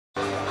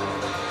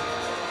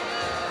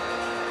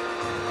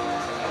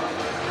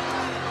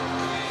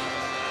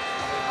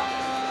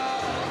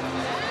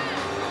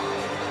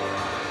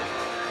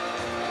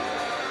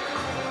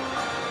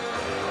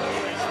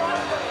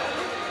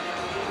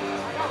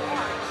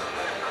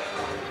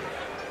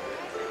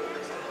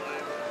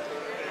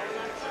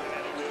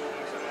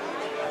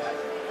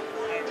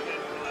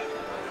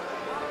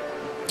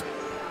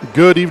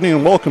Good evening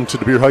and welcome to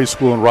De Pere High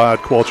School and Rod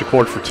Kowalczyk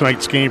Court for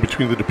tonight's game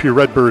between the De Pere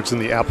Redbirds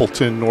and the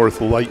Appleton North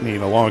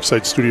Lightning.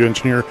 Alongside studio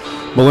engineer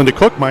Melinda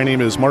Cook, my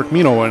name is Mark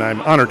Mino, and I'm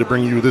honored to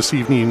bring you this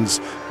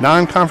evening's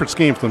non-conference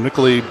game from the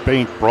Nicolay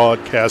Bank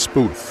broadcast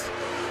booth.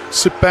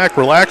 Sit back,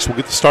 relax. We'll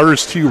get the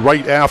starters to you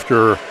right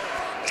after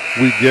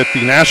we get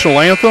the national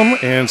anthem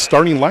and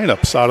starting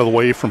lineups out of the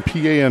way from PA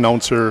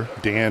announcer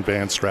Dan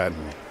Van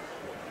Straten.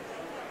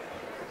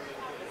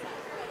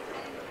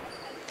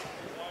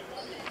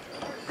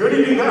 Good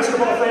evening,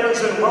 basketball fans,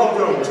 and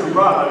welcome to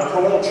Rod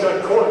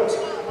Kowalczyk Court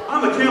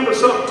on the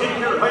campus of De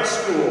Pere High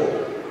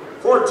School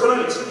for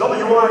tonight's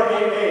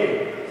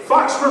WIAA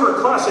Fox River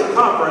Classic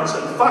Conference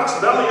and Fox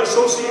Valley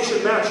Association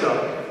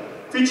matchup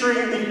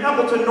featuring the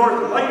Appleton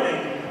North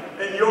Lightning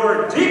and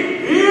your De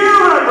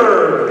Pere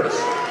Redbirds.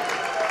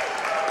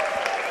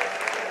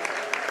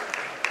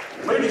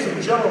 Ladies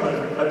and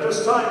gentlemen, at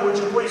this time, would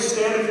you please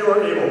stand if you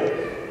are able?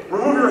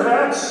 Remove your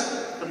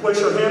hats and place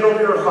your hand over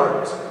your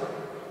heart.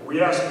 We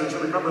ask that you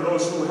remember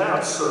those who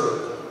have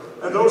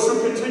served and those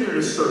who continue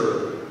to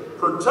serve,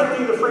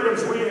 protecting the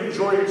freedoms we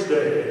enjoy each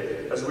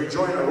day as we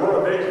join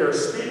Aurora Baycare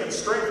speed and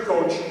strength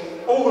coach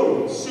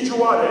Olu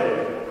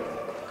Sijuade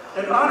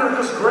and honor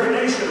this great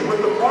nation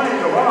with the playing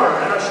of our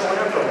national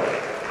anthem.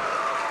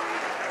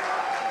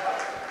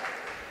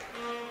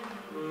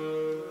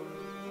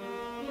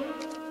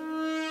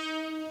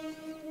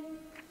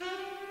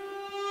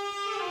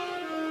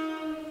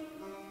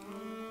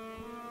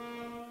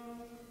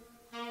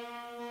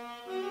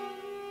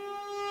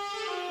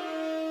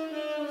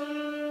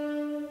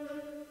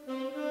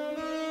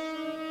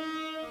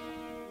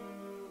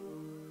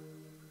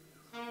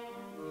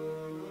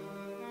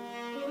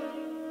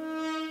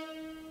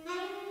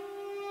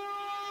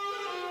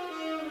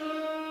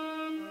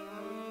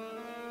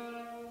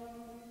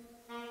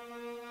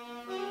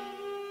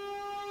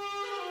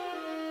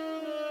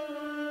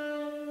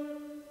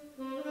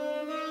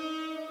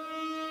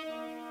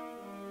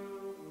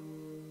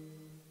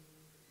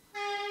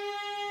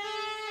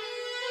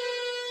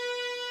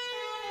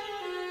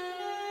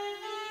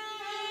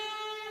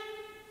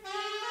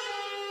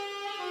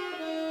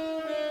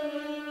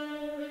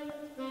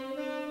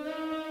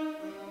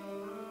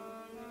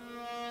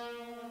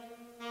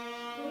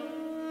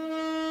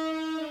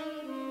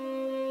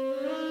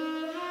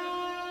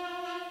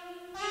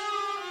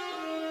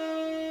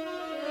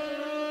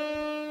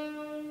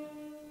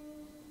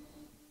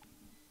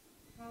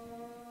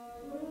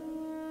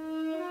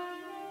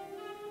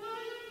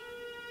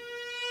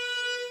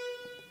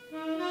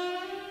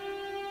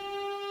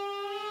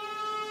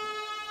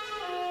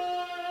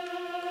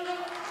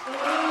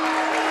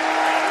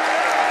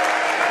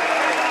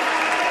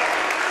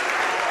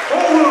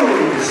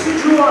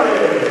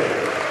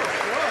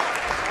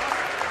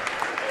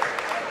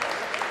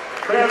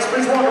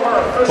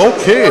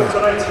 Okay,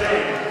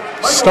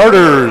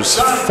 starters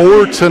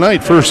for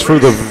tonight. First for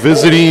the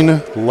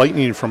visiting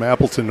Lightning from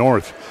Appleton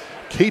North.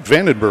 Kate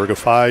Vandenberg, a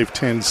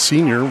 5'10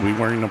 senior, will be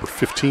wearing number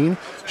 15.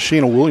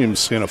 Shayna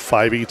Williamson, a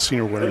 5'8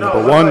 senior, wearing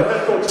number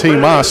 1. Tay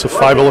Moss, a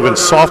 5'11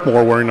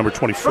 sophomore, wearing number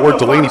 24.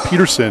 Delaney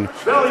Peterson,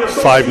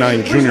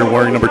 5'9 junior,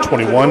 wearing number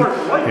 21.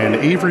 And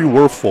Avery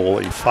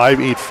Werfel, a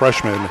 5'8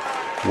 freshman,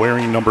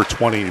 wearing number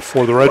 20.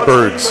 For the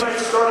Redbirds,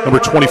 number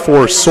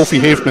 24, Sophie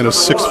Hafman, a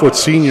 6'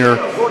 senior.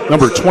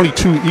 Number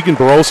 22, Egan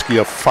Borowski,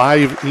 a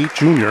 5'8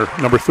 junior.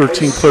 Number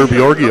 13, Claire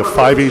Bjorgi, a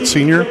 5'8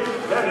 senior.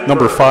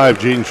 Number 5,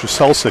 Jaden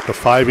Truselsic, a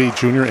 5'8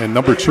 junior. And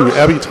number 2,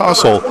 Abby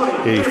Tossel,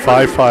 a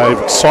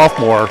 5'5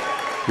 sophomore,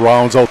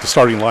 rounds out the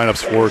starting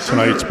lineups for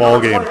tonight's ball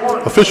game.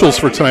 Officials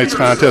for tonight's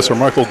contest are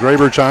Michael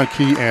Graber, John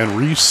Key, and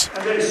Reese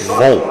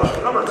Volp.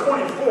 Number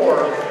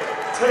 24,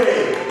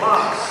 Tay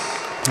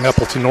Moss.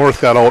 Appleton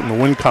North got out in the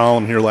win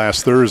column here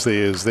last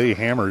Thursday as they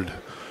hammered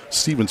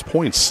Stevens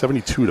Point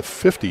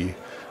 72-50.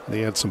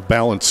 They had some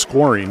balanced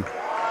scoring.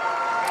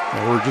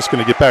 And we're just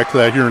going to get back to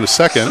that here in a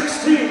second.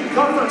 16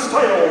 conference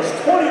titles,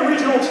 20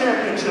 regional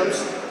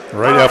championships.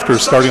 Right after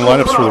starting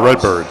lineups for the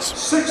Redbirds.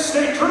 6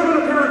 state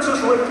tournament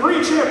appearances with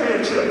 3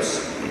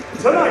 championships.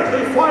 Tonight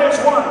they fly as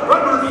one.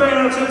 Redbird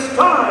fans, it's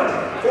time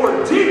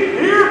for De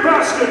Pere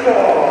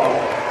basketball.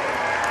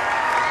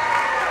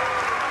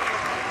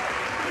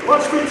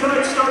 Let's meet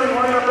tonight's starting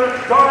lineup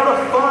at guard of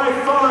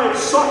 5'5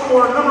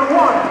 sophomore number 1,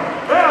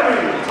 Abby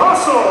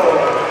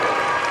Tossel.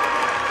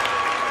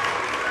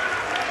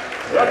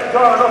 At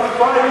guard of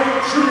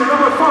 5'8 junior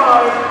number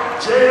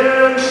 5,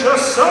 Jan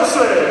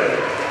Truselsic.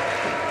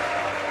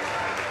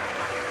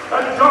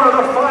 At guard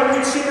of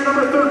 5'8 senior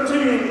number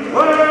 13,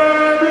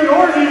 Claire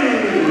Bjorgi.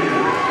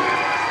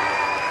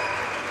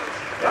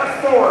 At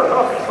 4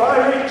 of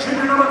 5'8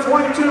 junior number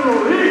 22,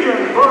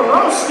 Egan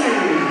Borowski.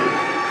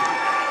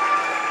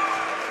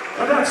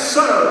 And at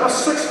center, a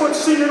 6'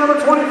 senior number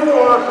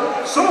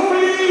 24,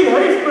 Sophie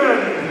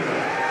Hafman.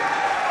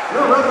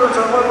 Your Redbirds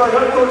are led by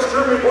head coach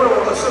Jeremy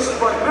Boyle, assisted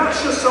by Matt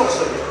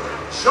Truselsic,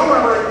 Joe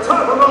Emmerich,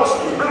 Todd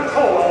Borowski, Matt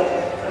Caldwell,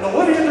 and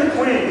Olivia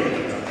McQueen.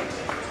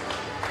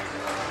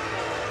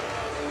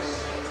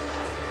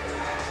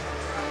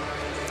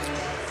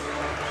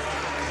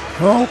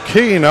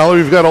 Okay, now that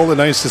we've got all the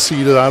nice to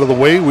see out of the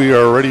way, we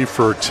are ready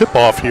for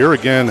tip-off here.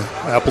 Again,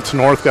 Appleton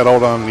North got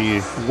out on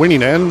the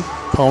winning end,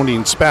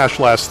 pounding Spash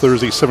last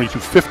Thursday,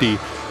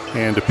 72-50,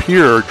 and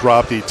Pere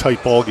dropped a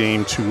tight ball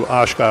game to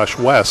Oshkosh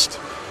West,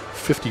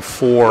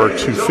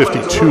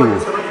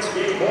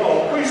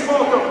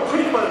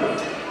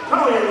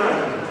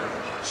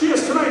 54-52. She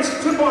is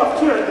tonight's tip-off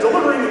kid,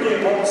 delivering the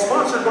game ball,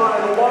 sponsored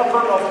by the law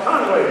firm of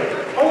Conway,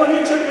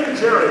 Olenichik and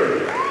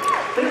Jerry.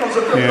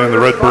 And the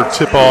Redbird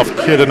tip-off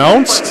kid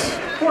announced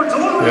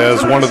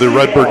as one of the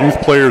Redbird youth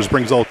players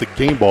brings out the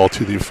game ball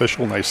to the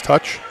official. Nice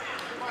touch.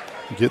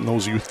 Getting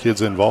those youth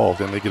kids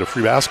involved, and they get a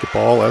free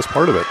basketball as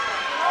part of it.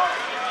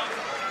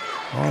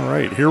 All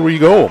right, here we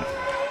go.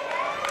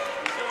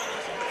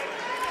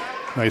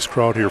 Nice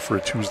crowd here for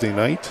a Tuesday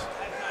night.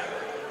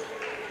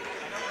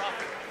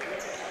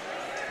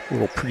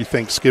 Little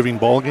pre-Thanksgiving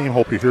ball game.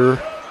 Hope you're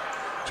here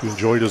to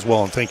enjoy it as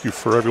well. And thank you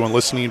for everyone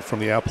listening from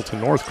the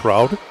Appleton North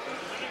crowd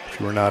if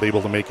you were not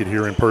able to make it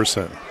here in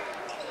person.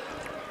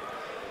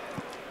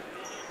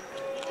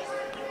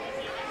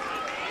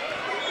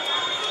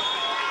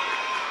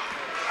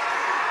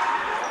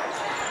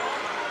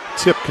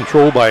 Tip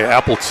controlled by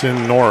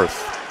Appleton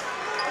North.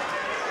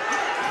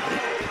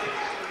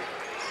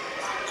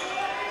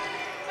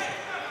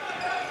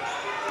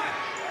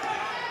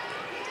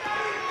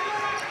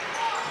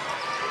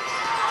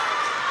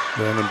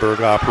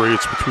 Vandenberg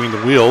operates between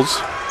the wheels.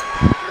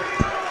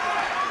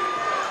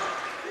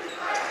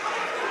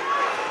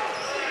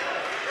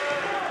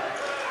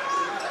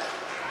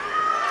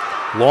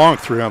 Long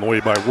three on the way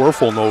by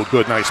Werfel, no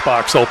good. Nice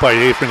box out by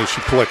Afen as she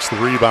collects the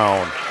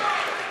rebound.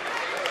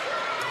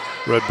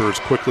 Redbirds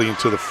quickly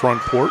into the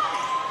front court.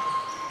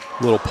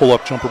 Little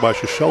pull-up jumper by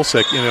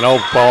Shashelsek. In and out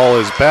ball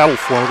is battle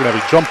for. We're going to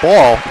have a jump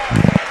ball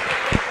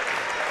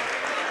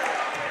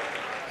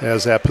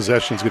as that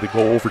possession is going to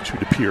go over to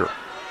Pere.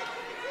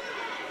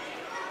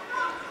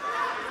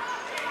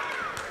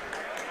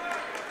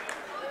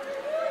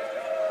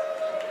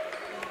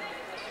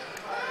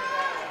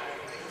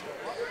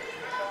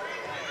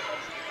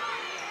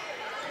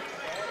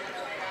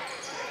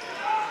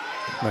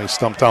 Nice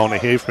stump down to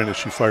Haveman as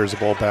she fires the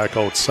ball back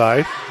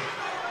outside.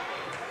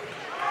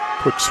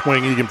 Quick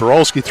swing, Egan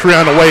Borowski, three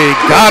on the way,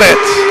 got it!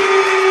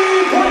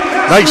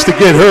 Nice to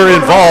get her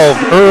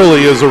involved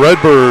early as the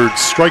Redbirds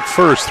strike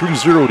first,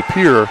 3-0 to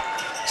Pere,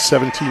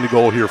 17 to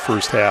go here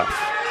first half.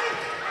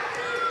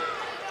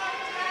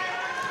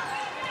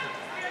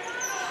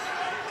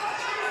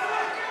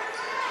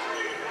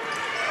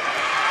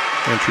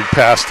 Entry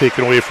pass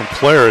taken away from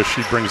Pere as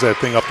she brings that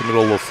thing up the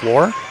middle of the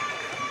floor.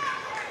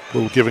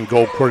 Little give and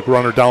go, quick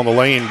runner down the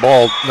lane,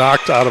 ball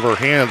knocked out of her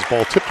hands,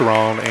 ball tipped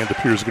around, and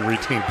Pere's going to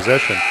retain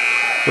possession.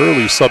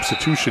 Early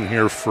substitution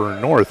here for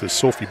North as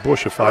Sophie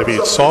Bush, a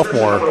 5'8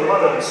 sophomore,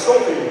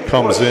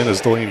 comes in as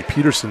Delaney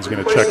Peterson's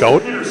going to check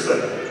out.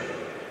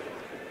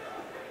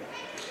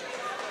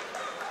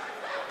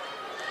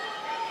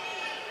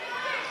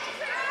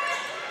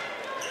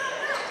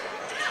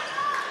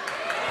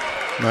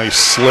 Nice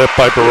slip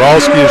by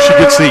Borowski as she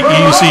gets the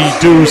easy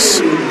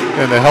deuce.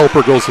 And the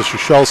helper goes to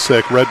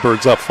Shashelsek.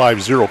 Redbirds up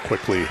 5-0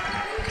 quickly.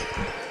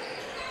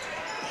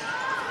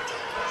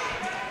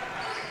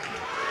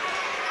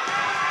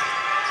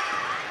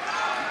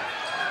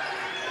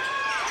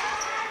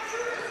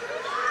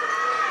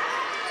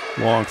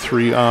 Long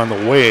three on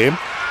the way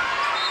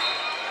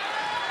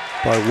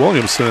by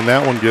Williamson, and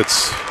that one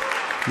gets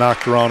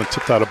knocked around and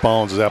tipped out of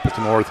bounds as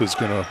Appleton North is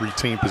going to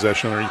retain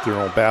possession underneath their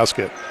own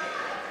basket.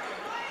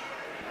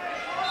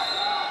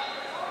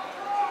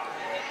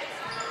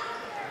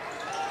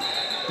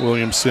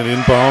 Williamson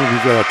inbound.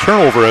 We've got a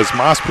turnover as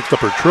Moss picked up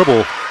her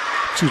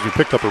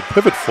picked up her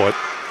pivot foot.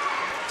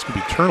 It's going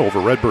to be turnover,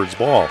 Redbirds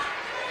ball.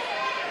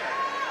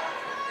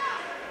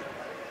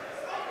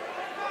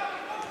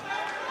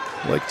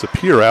 Like to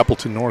Pere,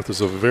 Appleton North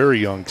is a very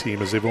young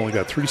team as they've only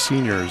got 3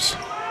 seniors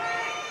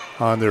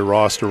on their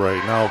roster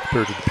right now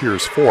compared to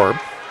Pere's 4.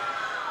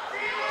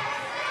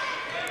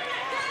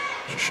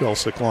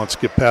 Shashelsek wants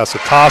to get past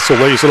Atasso,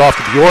 lays it off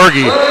to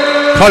Bjorgi.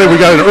 Cut it, we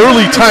got an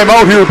early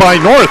timeout here by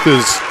North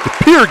as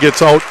Pere gets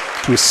out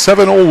to a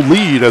 7-0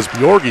 lead as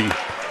Bjorgi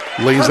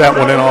lays that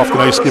one in off the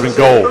nice give and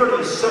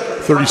go.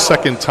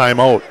 30-second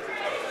timeout.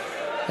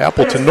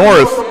 Appleton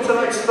North,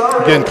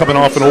 again, coming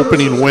off an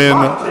opening win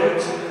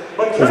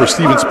over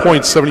Stevens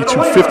Point,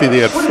 72-50. They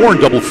had 4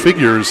 in double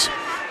figures.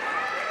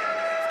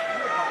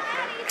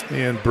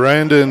 And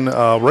Brandon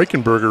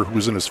Reichenberger, who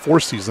was in his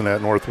 4th season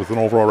at North with an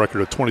overall record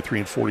of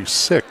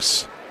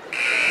 23-46.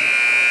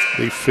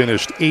 They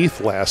finished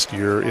 8th last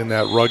year in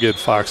that rugged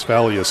Fox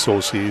Valley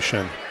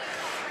Association.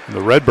 And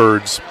the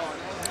Redbirds,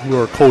 who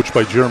are coached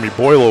by Jeremy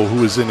Boylo,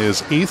 who is in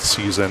his 8th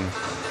season,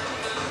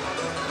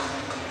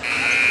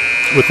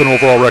 with an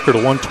overall record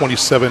of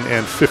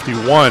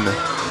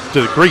 127-51.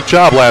 Did a great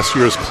job last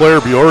year as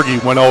Claire Bjorgi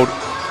went out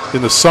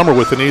in the summer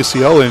with an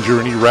ACL injury,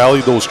 and he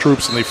rallied those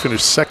troops, and they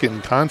finished 2nd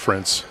in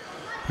conference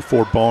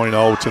before bowing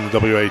out in the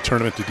WIA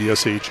tournament to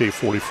DSHA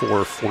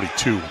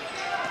 44-42.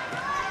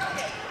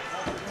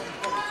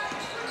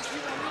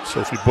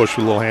 Sophie Bush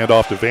with a little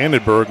handoff to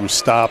Vandenberg, who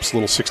stops.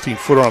 Little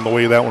 16-footer on the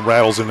way. That one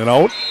rattles in and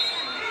out.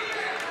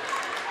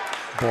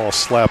 Ball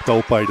slapped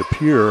out by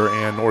DePere,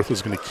 and North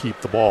is going to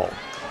keep the ball.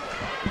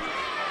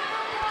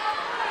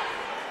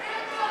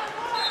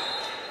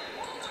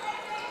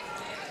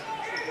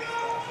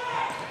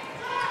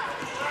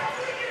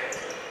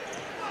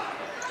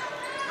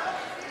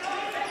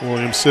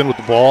 Williamson with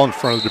the ball in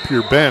front of the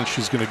DePere bench.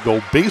 She's going to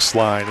go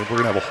baseline, and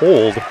we're going to have a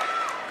hold.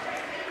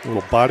 A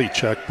little body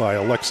check by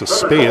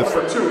Alexis Spaeth.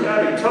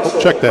 Oh,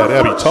 check that,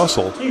 Abby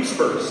Tussle. It's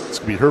going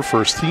to be her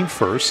first, team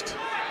first.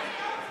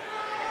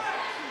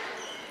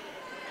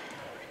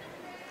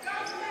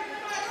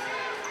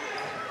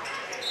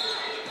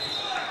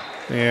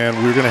 And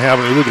we're going to have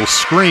an illegal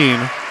screen.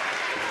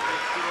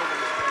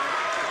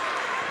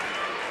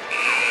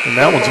 And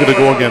that one's going to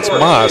go against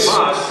Moss.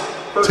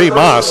 Tay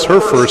Moss,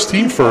 her first,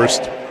 team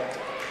first.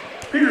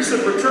 Peterson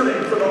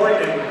returning for the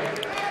Lightning,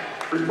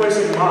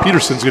 replacing Moss.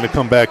 Peterson's going to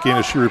come back in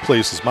as she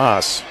replaces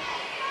Moss.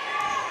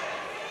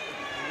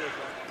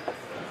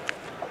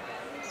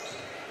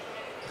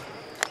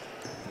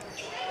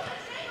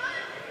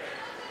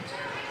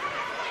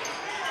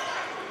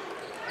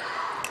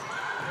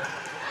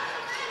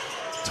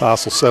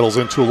 Tossel settles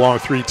into a long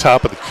three,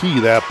 top of the key.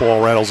 That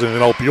ball rattles in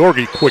and out.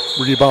 Bjorgi, quick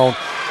rebound,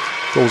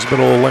 goes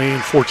middle of the lane,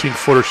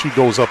 14-footer. She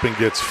goes up and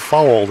gets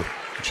fouled.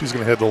 She's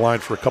going to head to the line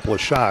for a couple of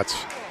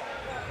shots.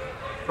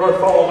 North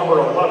foul number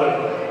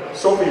 11,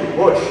 Sophie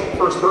Bush,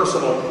 first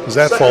personal. As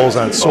that falls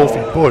on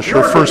Sophie Bush,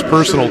 her first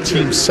personal,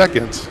 team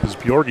second, as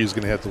Bjorgi is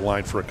going to head to the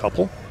line for a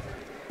couple.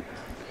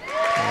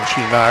 And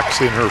she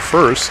knocks in her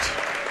first.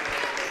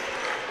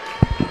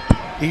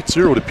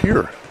 8-0 to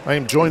Pere. I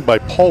am joined by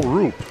Paul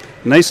Roop.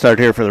 Nice start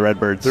here for the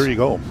Redbirds. There you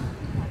go.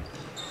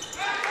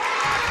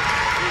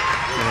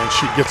 And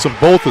she gets them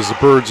both as the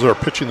Birds are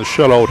pitching the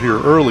shutout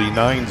here early,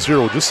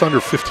 9-0, just under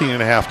 15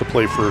 and a half to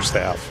play first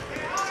half.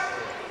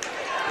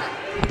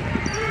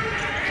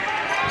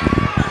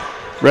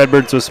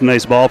 Redbirds with some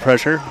nice ball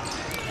pressure.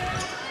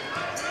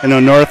 I know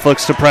North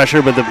looks to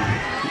pressure, but the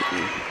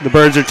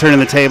Birds are turning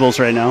the tables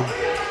right now.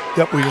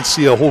 Yep, we didn't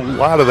see a whole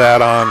lot of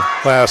that on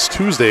last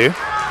Tuesday.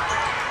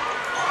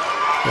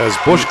 As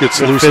Bush gets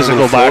Good loose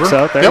physical in the box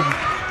out there. Yep.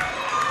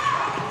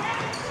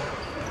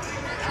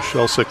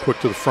 Shelsik quick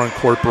to the front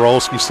court.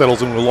 Borowski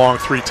settles in with a long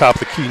three, top of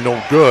the key,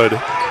 no good.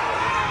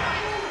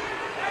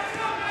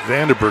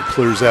 Vandenberg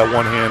clears that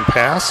one-hand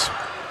pass.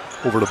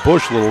 Over to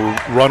Bush, little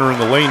runner in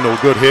the lane, no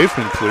good.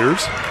 Hafman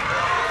clears.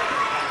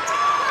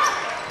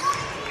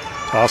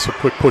 Toss a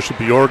quick push to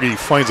Bjorgi,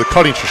 finds a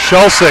cutting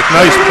Shelsik,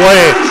 nice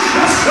play.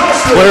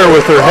 Claire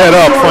with her head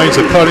up finds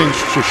a cutting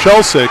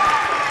Shelsik,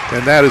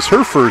 and that is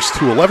her first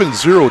to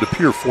 11-0 to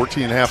Pere,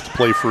 14 and a half to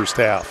play first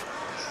half.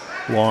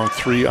 Long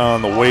three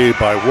on the way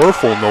by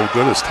Werfel, no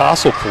good as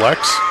Tossel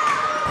collects.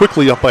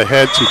 Quickly up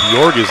ahead to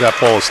Bjorgi as that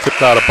ball is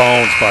tipped out of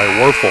bounds by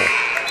Werfel.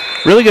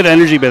 Really good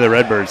energy by the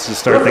Redbirds to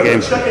start the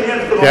game.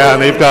 Yeah,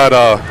 and they've got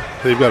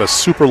a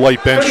super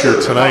light bench here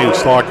tonight. I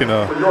was talking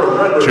to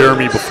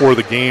Jeremy before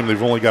the game.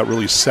 They've only got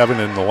really 7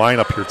 in the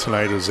lineup here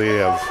tonight as they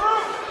have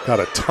got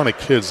a ton of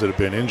kids that have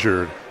been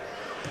injured.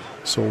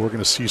 So we're going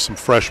to see some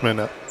freshmen.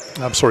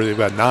 I'm sorry, they've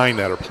got 9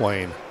 that are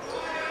playing.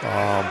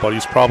 But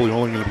he's probably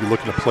only going to be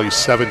looking to play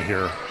 7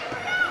 here.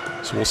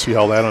 So we'll see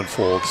how that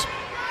unfolds.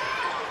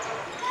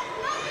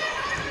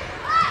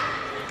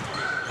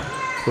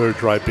 Clear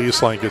drive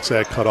baseline, gets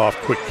that cut off.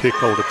 Quick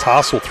kick over to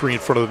Tossel, 3 in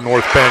front of the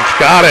North bench.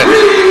 Got it.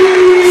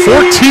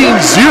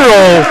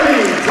 14-0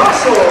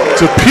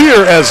 to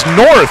Pere as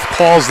North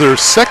calls their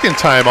second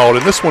timeout,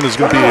 and this one is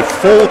going to be a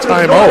full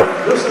timeout.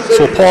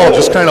 So, Paul,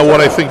 just kind of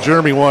what I think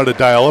Jeremy wanted to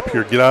dial up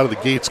here. Get out of the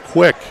gates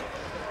quick.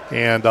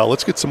 And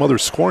let's get some other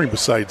scoring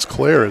besides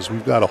Claire, as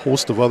we've got a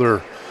host of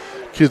other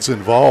kids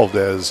involved,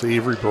 as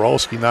Avery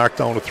Borowski knocked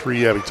down a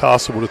 3, Abby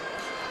Tossel with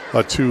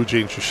a 2,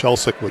 Jane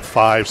Shelsik with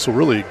 5. So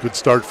really a good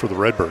start for the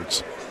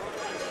Redbirds.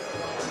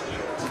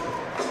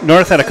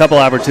 North had a couple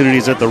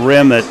opportunities at the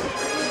rim that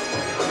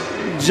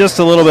just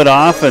a little bit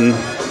off, and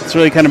it's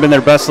really kind of been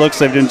their best looks.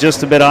 They've been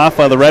just a bit off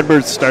while the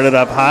Redbirds started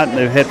up hot, and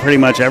they've hit pretty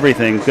much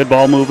everything. Good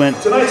ball movement.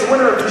 Tonight's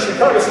winner of the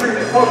Chicago Street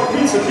Pub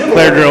Pizza Giveaway.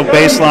 Claire drove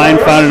baseline,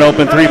 found an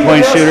open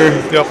three-point shooter.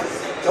 Yep.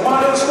 Come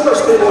on to the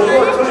scores table,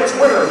 your tonight's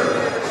winner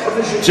of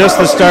the Chicago Just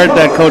the start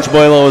that Coach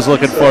Boylo was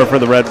looking for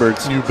the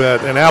Redbirds. You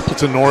bet. And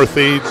Appleton North,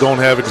 they don't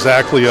have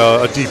exactly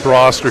a deep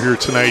roster here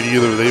tonight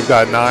either. They've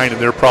got 9,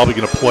 and they're probably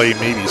going to play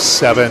maybe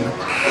 7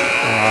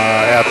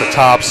 at the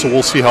top. So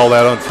we'll see how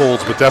that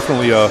unfolds. But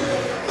definitely a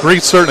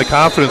great start and a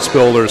confidence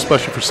builder,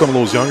 especially for some of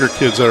those younger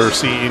kids that are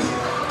seeing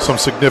some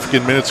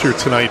significant minutes here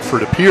tonight for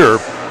DePere.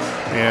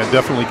 And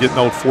definitely getting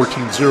out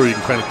 14-0, you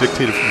can kind of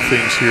dictate a few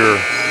things here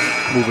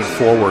moving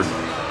forward.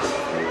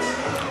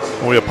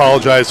 And we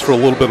apologize for a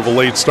little bit of a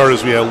late start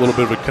as we had a little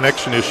bit of a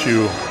connection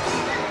issue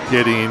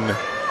getting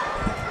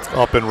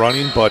up and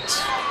running, but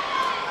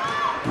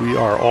we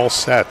are all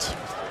set.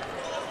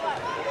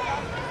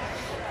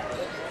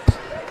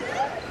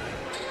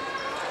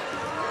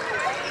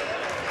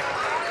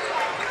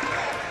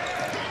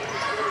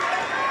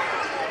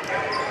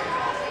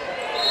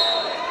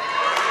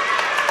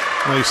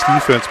 Nice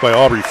defense by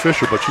Aubrey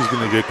Fisher, but she's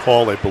going to get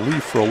called, I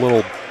believe, for a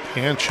little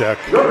hand check.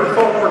 Number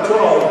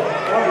 12,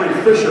 Aubrey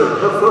Fisher,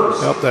 her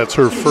first. Yep, that's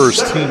her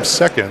first, team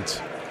second.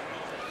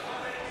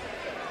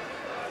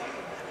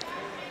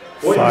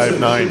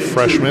 5'9"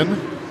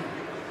 freshman.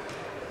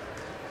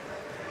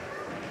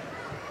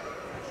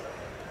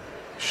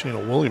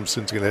 Shayna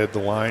Williamson's going to head the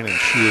line, and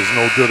she is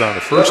no good on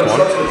the first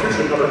one.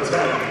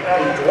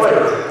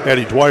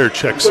 Addie Dwyer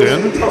checks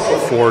in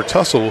for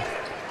Tussle,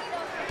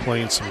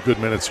 playing some good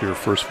minutes here,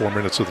 first 4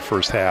 minutes of the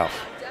first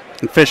half.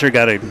 And Fisher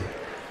got a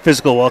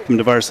physical welcome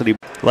to varsity.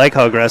 Like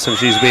how aggressive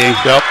she's being.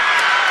 Yep.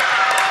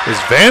 As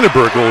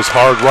Vandenberg goes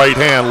hard right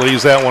hand,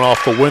 lays that one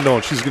off the window,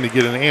 and she's going to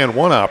get an and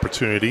one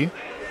opportunity.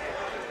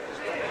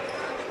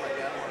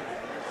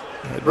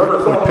 That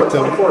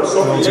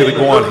one's going to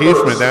go on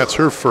Hafman. That's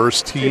her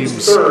first,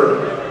 team's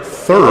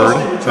third,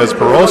 as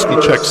Borowski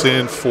checks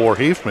in for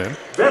Hafman.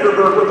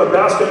 Vandenberg with the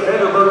basket.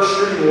 Vandenberg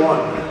shooting one.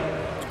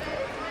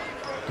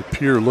 The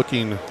Pere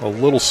looking a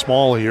little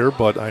small here,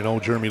 but I know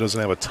Jeremy doesn't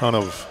have a ton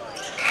of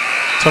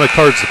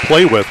cards to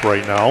play with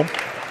right now.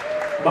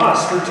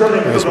 Moss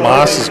returning. As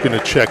Moss is going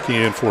to check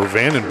in for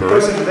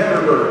Vandenberg.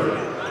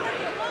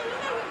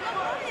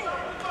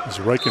 As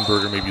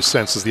Reichenberger maybe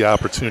senses the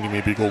opportunity,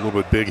 maybe go a little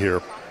bit big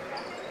here.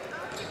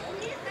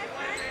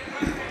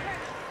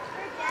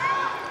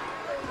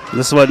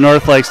 This is what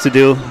North likes to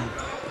do.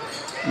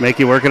 Make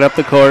you work it up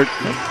the court.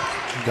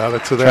 Got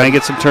it to that. Try and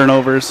get some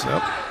turnovers.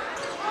 Yep.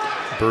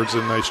 Birds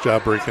did a nice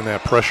job breaking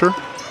that pressure.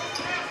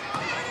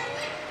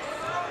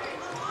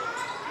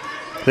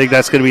 I think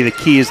that's going to be the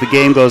key as the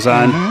game goes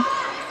on.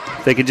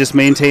 If they could just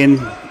maintain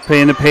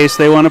playing the pace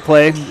they want to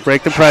play,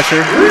 break the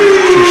pressure.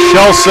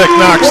 Shelsik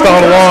knocks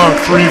down a long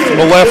three from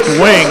the left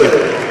wing.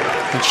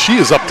 And she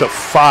is up to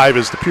 5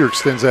 as the Pere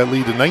extends that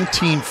lead to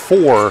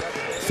 19-4.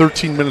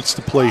 13 minutes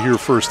to play here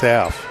first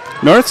half.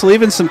 North's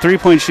leaving some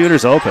three-point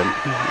shooters open.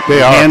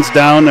 They are. Hands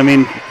down. I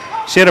mean,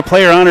 she had a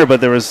player on her, but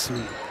there was,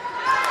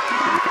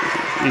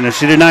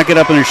 she did not get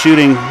up in her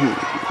shooting,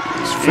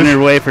 in her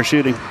way for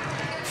shooting.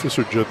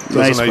 Fisher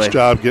does a nice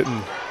job getting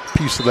a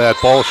piece of that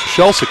ball.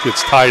 Shelsik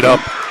gets tied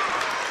up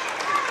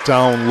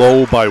down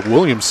low by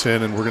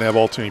Williamson, and we're going to have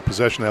alternating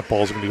possession. That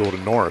ball's going to go to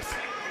North.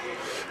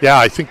 Yeah,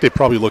 I think they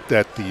probably looked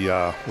at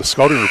the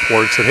scouting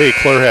report and said, hey,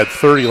 Claire had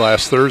 30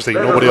 last Thursday.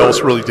 Nobody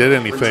else really did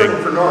anything.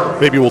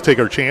 Maybe we'll take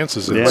our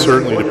chances. And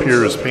certainly the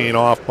Pere is paying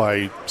off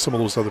by some of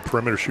those other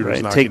perimeter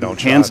shooters knocking down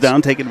shots. Hands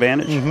down, take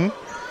advantage.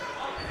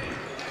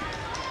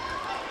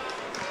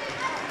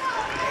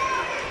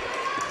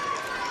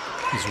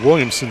 As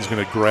Williamson's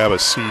going to grab a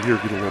seat here,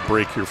 get a little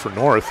break here for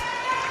North.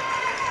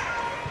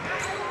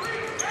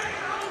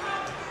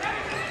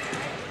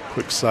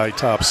 Quick side,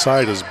 top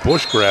side as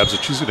Bush grabs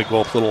it. She's going to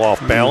go up a little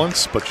off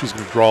balance, but she's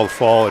going to draw the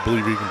fall. I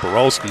believe even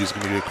Borowski is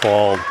going to get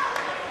called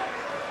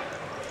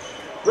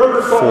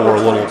for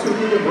a little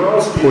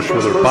push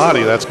with her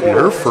body. That's going to be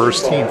her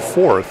first, team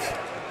fourth.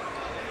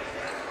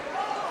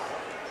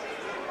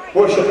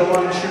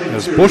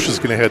 As Bush is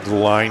going to head to the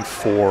line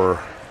for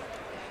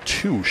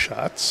 2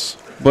 shots.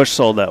 Bush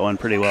sold that one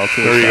pretty well,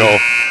 too. There you go.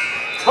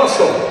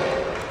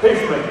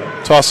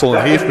 Tussle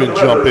and Hafman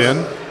jump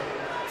in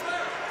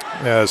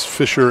as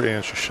Fisher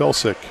and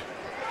Shelsik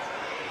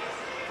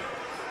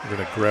are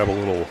going to grab a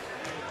little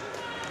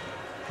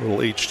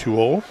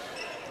H2O.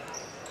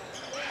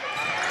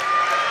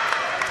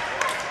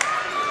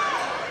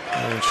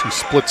 And she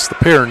splits the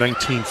pair,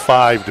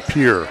 19-5 to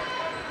Pere.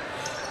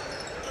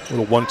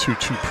 Little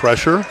 1-2-2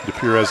 pressure. De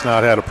Pere has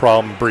not had a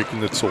problem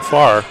breaking it so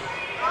far.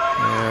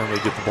 And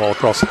they get the ball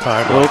across the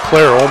timeline.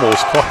 Claire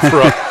almost caught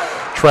for a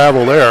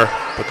travel there,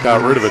 but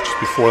got rid of it just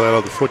before that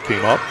other foot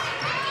came up.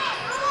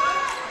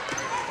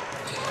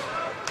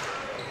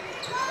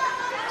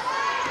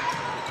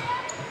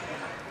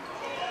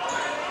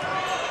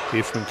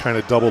 Hafman kind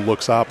of double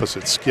looks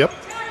opposite Skip.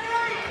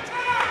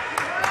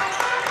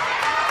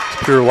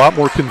 Pere a lot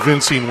more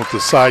convincing with the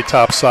side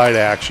top side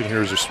action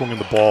here as they're swinging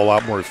the ball a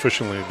lot more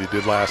efficiently than they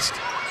did last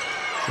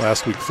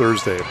week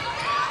Thursday.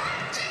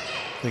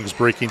 Things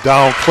breaking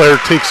down. Claire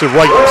takes it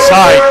right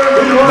side,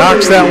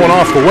 knocks that one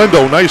off the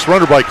window. Nice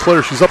runner by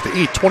Claire. She's up to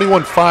 8,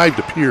 21-5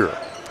 to Pere.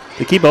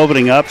 They keep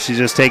opening up. She's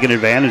just taking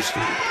advantage.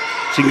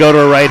 She can go to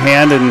her right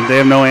hand, and they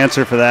have no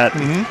answer for that.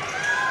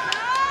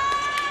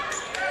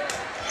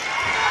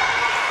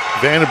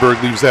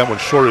 Vandenberg leaves that one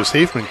short as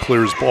Hafman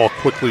clears ball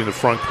quickly in the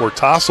front court.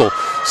 Tassel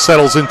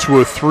settles into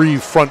a 3,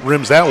 front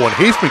rims that one.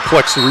 Hafman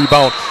collects the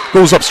rebound,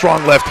 goes up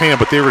strong left hand,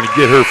 but they were going to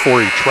get her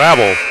for a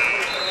travel.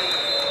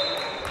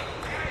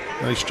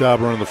 Nice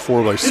job running the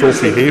floor by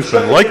Sophie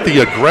Hafman. Like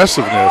the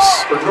aggressiveness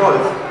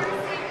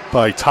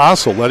by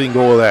Tassel, letting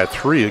go of that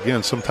 3.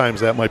 Again, sometimes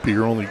that might be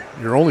your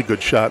only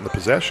good shot in the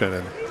possession,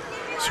 and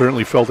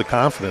certainly felt the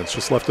confidence,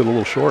 just left it a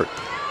little short.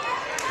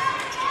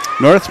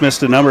 North's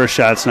missed a number of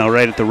shots now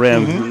right at the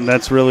rim.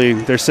 That's really,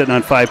 they're sitting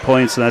on 5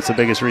 points, and that's the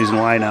biggest reason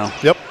why now.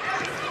 Yep.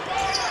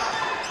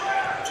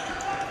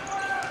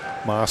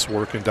 Moss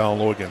working down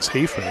low against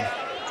Hafman.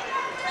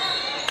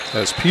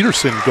 As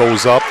Peterson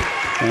goes up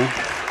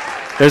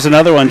There's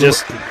another one,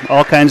 just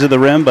all kinds of the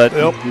rim, but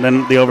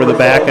then the over the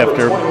back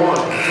after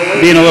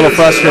being a little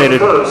frustrated.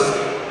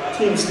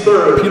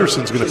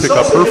 Peterson's going to pick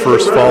up her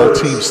first foul,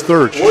 team's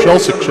third.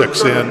 Shelsik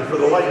checks in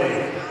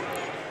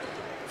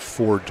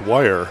for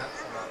Dwyer.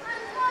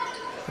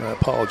 I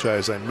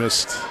apologize, I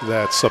missed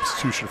that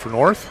substitution for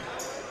North.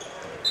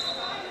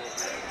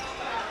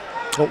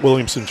 Oh,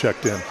 Williamson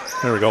checked in.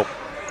 There we go.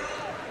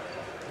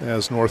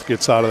 As North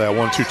gets out of that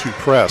 1-2-2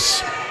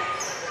 press.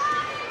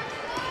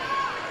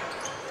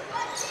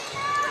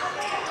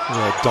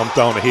 Dump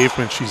down to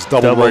Hafman. She's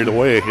doubled right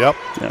away. Yep.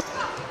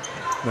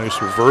 Nice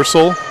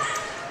reversal.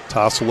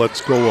 Tassel lets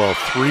go a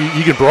three.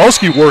 Egan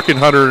Borowski working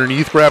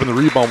underneath, grabbing the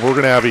rebound. We're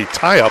going to have a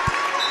tie-up.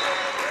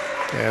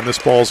 And this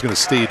ball is going to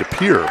stay to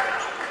Pere.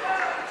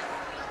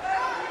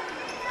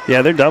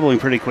 Yeah, they're doubling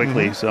pretty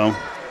quickly, so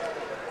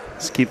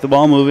just keep the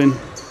ball moving.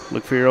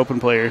 Look for your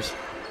open players.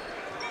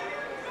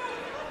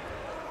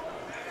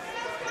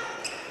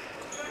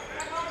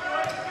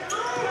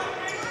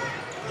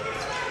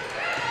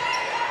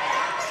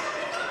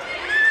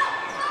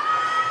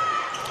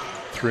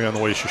 Three on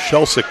the way.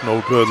 Shelsik,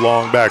 no good.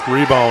 Long back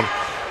rebound.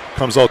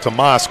 Comes out to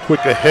Moss.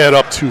 Quick ahead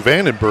up to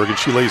Vandenberg, and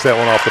she lays that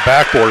one off the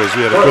backboard as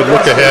we had a good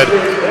look ahead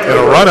and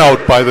a run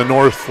out by the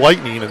North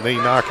Lightning, and they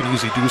knock an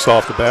easy deuce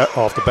off the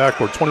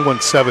backboard.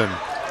 21-7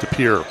 to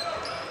Pere.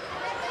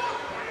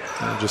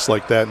 And just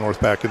like that, North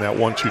back in that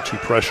 1-2-2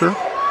 pressure.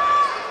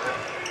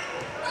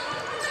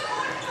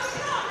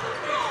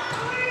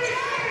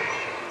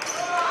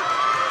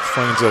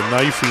 Finds a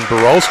knifing.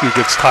 Borowski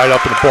gets tied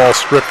up and the ball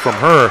stripped from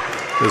her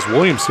as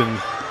Williamson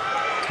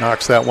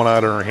knocks that one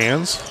out of her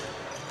hands.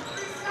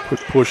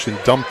 Quick push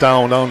and dump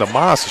down to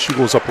Moss. She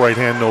goes up right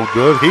hand, no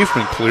good.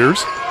 Hafman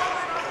clears.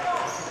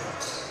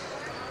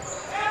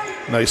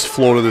 Nice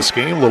flow to this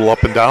game, a little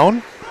up and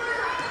down.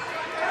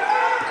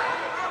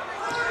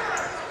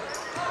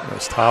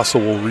 As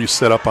Tassel will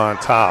reset up on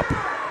top.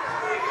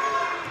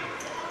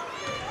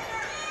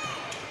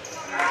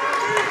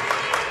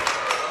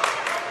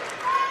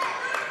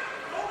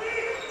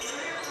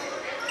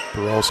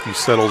 Borowski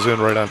settles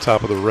in right on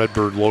top of the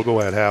Redbird logo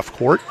at half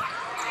court.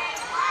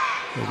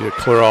 Maybe a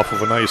clear off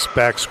of a nice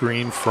back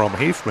screen from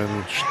Hafman.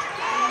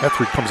 That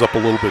three comes up a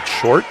little bit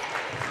short.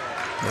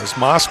 As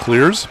Moss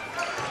clears.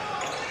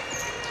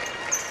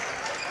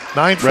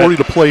 9:40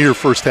 to play here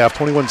first half,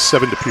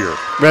 21-7 to Pere.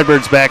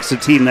 Redbirds backs the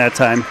team that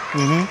time.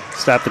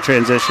 Stop the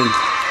transition.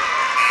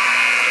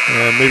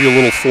 And maybe a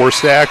little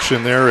forced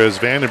action there as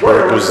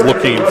Vandenberg was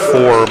looking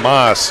for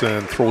Moss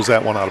and throws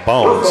that one out of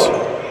bounds.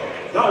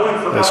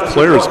 As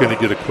Claire is going to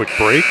get a quick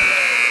break.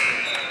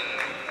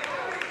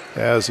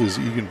 As is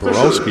Egan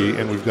Borowski,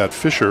 and we've got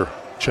Fisher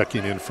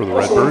checking in for the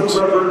Redbirds.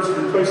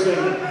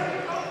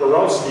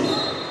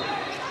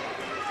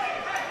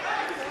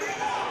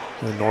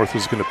 And North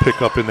is going to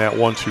pick up in that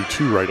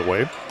 1-2-2 right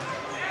away.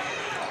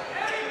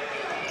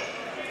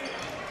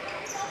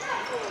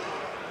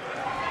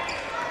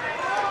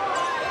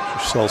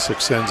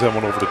 Shelsik sends that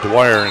one over to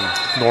Dwyer,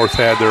 and North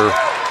had their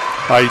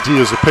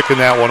ideas of picking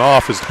that one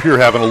off as Pere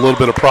having a little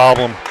bit of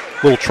problem.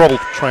 A little trouble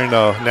trying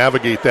to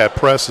navigate that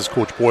press as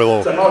Coach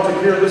Boileau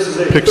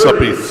picks up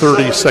a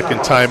 30-second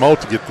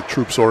timeout to get the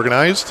troops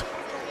organized.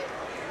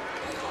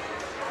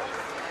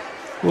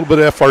 A little bit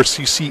of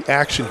FRCC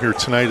action here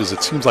tonight as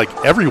it seems like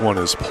everyone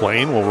is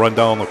playing. We'll run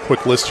down the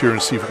quick list here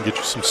and see if we can get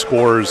you some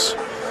scores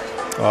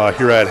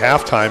here at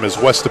halftime as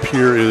West of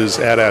Pere is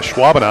at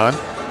Ashwaubenon.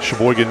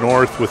 Sheboygan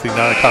North with a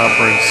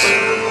non-conference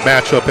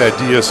matchup at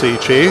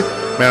DSHA.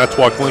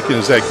 Manitowoc Lincoln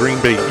is at Green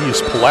Bay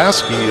East.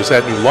 Pulaski is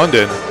at New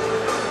London.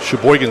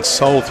 Sheboygan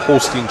South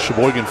hosting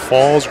Sheboygan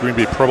Falls. Green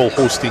Bay Preble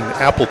hosting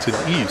Appleton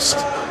East.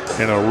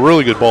 And a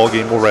really good ball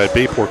game over at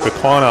Bayport.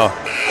 Kaukauna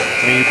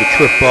made the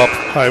trip up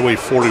Highway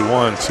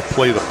 41 to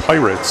play the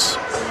Pirates.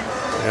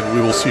 And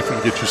we will see if we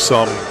can get you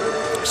some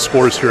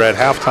scores here at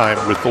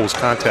halftime with those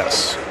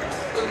contests.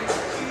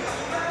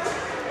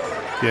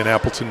 Again,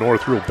 Appleton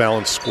North, real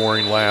balanced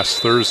scoring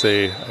last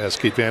Thursday as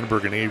Kate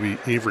Vandenberg and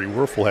Avery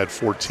Werfel had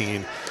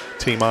 14.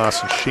 Tay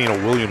Moss and Shayna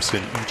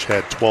Williamson each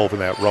had 12 in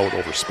that rout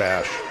over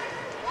Spash.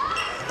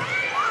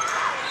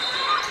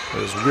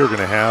 As we're going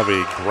to have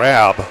a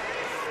grab.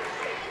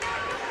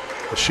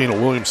 Shayna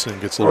Williamson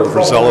gets a little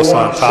overzealous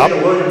on top. She's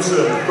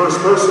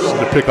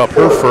going to pick up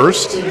her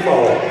first.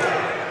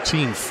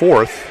 Team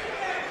fourth.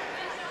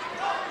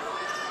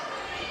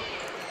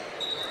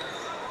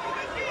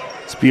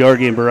 It's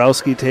Bjorgi and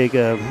Borowski take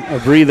a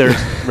breather.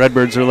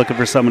 Redbirds are looking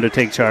for someone to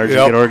take charge and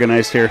get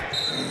organized here.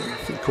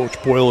 I think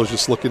Coach Boyle is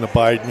just looking to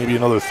bide maybe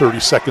another 30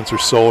 seconds or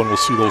so, and we'll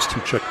see those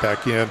two check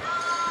back in.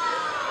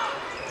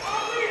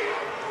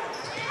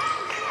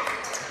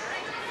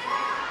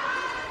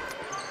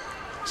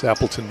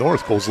 Appleton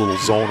North goes a little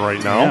zone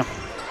right now. Yeah.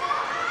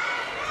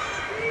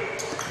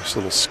 Just a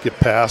little skip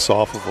pass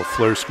off of a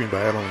flare screen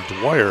by Adeline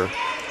Dwyer.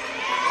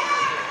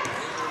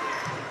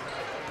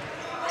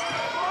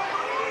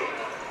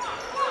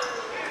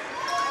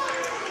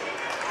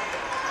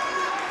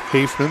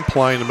 Hafman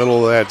playing in the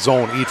middle of that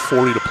zone.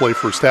 8:40 to play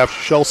first half.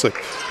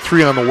 Shelsik,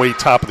 three on the way,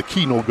 top of the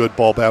key. No good.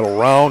 Ball battle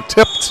round.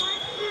 Tipped.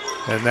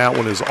 And that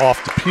one is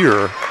off to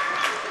Pere.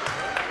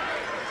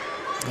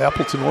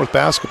 Appleton North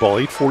basketball,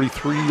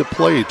 8:43 to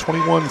play,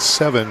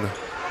 21-7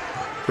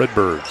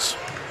 Redbirds.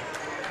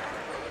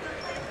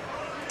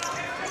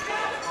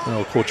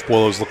 Well, Coach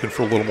Boyle is looking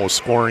for a little more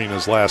scoring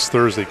as last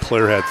Thursday.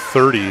 Claire had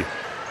 30,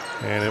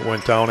 and it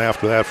went down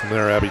after that from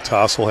there. Abby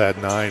Tossel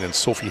had 9, and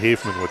Sophie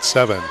Hafman with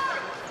 7.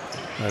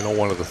 I know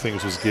one of the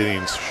things was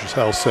getting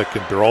Shelsek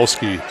and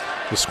Dorowski,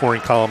 the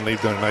scoring column.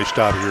 They've done a nice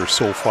job here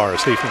so far.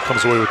 As Hafman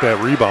comes away with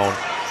that rebound,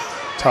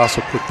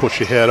 Tossel quick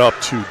push ahead up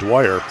to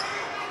Dwyer.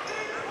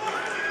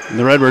 And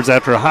the Redbirds,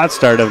 after a hot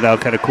start, have now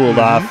kind of cooled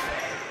off,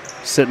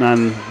 sitting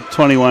on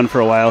 21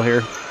 for a while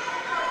here.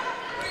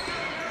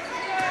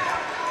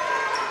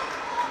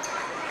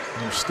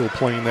 They're still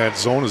playing that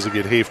zone as they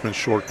get Hafman's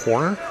short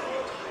corner.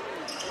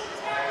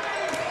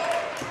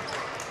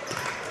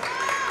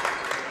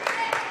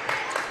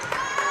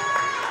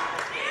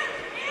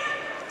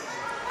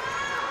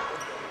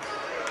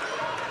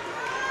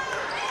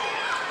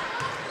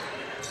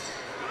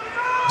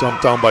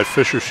 Dumped down by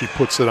Fisher. She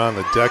puts it on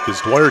the deck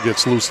as Dwyer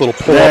gets loose. Little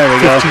pull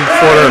up,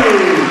 15-footer.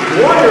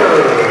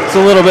 It's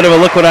a little bit of a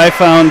look what I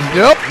found.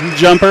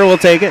 Jumper. We'll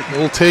take it.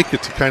 We'll take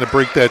it to kind of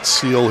break that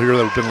seal here.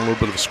 That would have been a little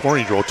bit of a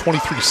scoring draw.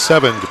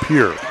 23-7 to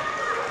Pere.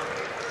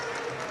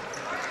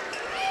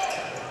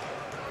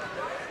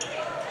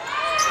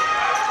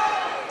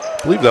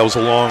 I believe that was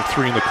a long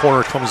three in the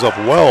corner. Comes up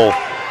well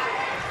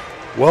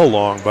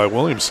long by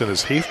Williamson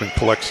as Hafman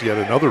collects yet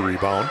another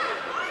rebound.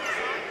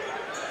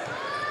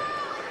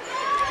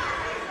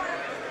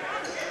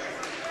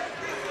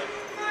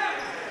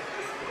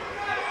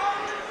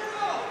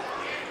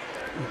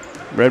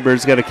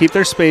 Redbirds got to keep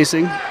their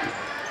spacing.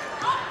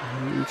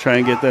 Try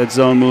and get that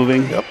zone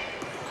moving. Yep.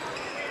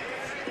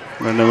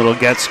 Run a little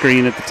get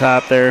screen at the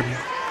top there.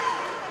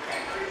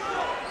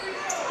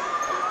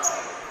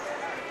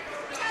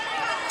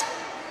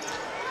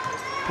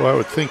 Well, I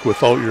would think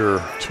without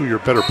two of your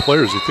better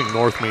players, you think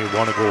North may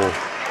want to go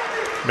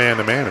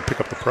man-to-man and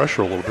pick up the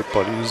pressure a little bit,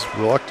 but he's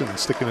reluctant and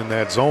sticking in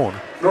that zone.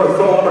 North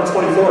foul number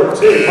 24,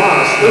 Tay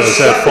Moss. As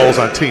that falls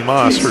on Tay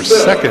Moss, her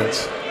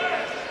second.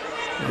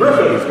 We've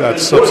got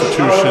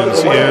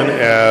substitutions in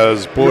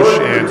as Bush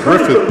and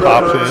Griffith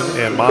pop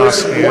in, and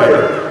Moss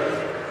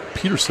and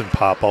Peterson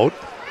pop out.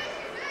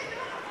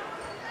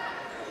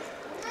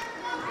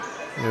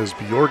 As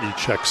Bjorgi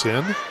checks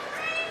in.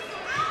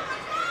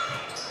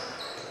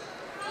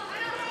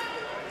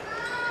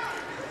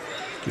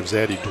 Gives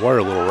Addie Dwyer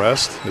a little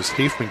rest. As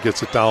Hafman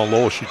gets it down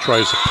low, she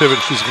tries to pivot.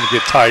 She's going to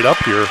get tied up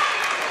here.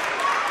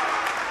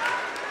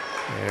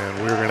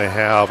 And we're going to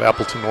have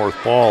Appleton North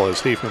ball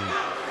as Hafman,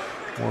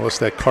 more or less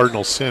that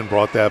cardinal sin,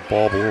 brought that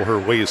ball below her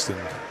waist, and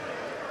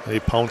they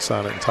pounced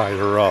on it and tied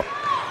her up.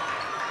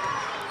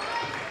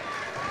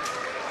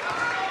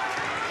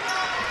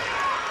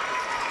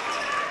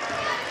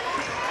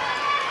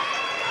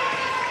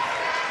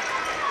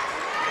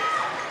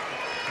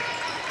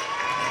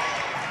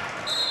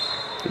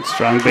 Good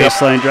strong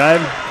baseline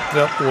drive.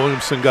 Yep,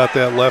 Williamson got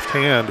that left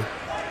hand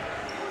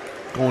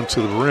going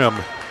to the rim.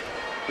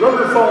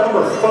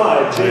 Number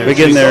 5, James.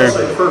 Begin their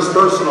first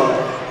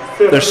personal.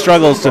 Their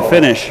struggles to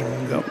finish.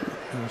 Yep.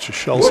 And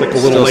Shelsek a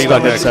little late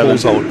on that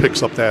closeout,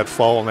 picks up that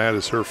foul, and that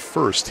is her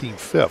first, team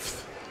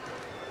 5th.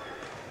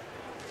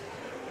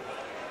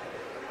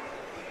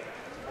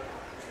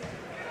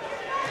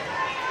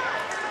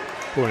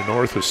 Boy,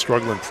 North is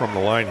struggling from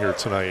the line here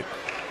tonight.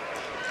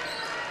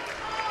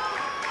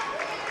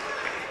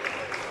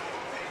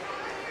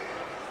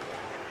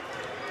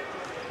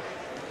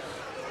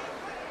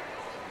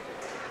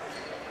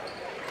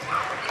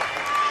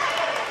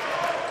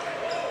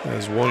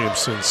 As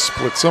Williamson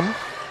splits them. And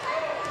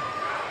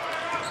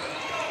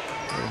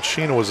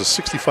Sheena was a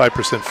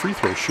 65% free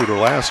throw shooter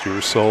last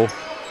year, so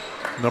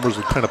numbers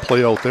would kind of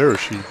play out there.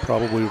 She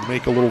probably would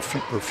make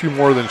a few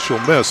more than she'll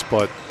miss,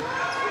 but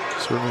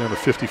certainly on the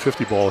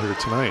 50-50 ball here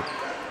tonight.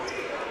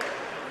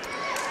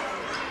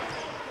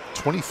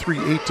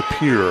 23-8 to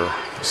Pere.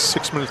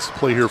 6 minutes to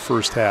play here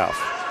first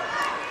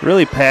half.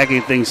 Really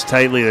packing things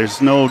tightly.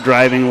 There's no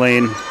driving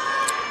lane.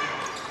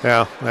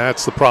 Yeah,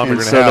 that's the problem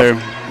And you're going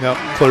to have. Yep,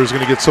 Claire's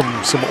going to get some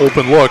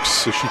open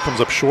looks as she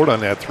comes up short on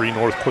that three.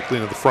 North quickly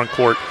into the front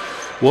court.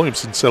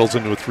 Williamson settles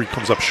into a three,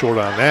 comes up short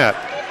on that.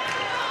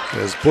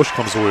 As Bush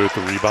comes away with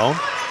the rebound.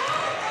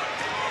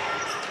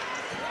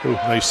 Ooh,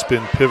 nice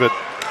spin pivot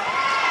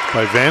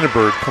by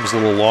Vandenberg. Comes a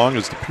little long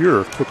as the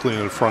Pere quickly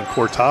into the front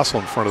court. Tossel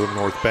in front of the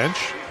North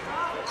bench.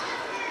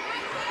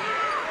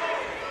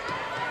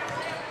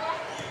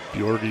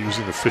 Bjorgi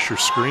using the Fisher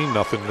screen.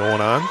 Nothing going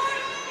on.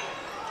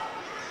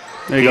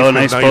 There you go,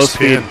 nice post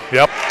pin. feed.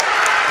 Yep.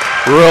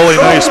 Really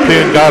nice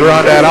pin. Got her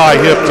on that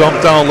high hip,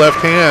 dumped down left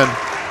hand.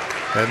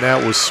 And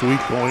that was sweet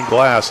going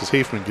glass as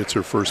Hafman gets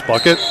her first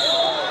bucket.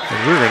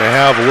 And we're going to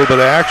have a little bit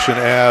of action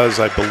as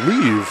I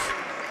believe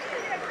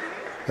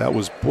that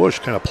was Bush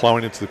kind of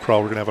plowing into the crowd.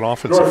 We're going to have an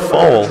offensive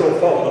foul.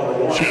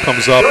 She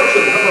comes up,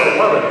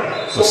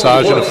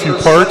 massaging a few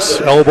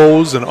parts,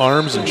 elbows and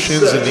arms and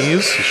shins and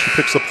knees. She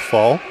picks up the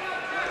foul.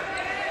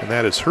 And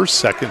that is her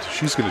second.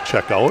 She's going to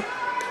check out.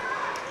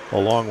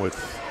 along with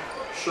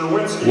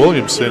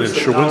Williamson, and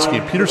Sherwinski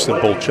and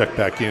Peterson both check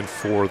back in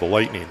for the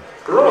Lightning.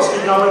 A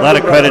lot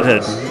of credit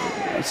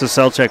to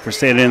Selchek for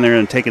staying in there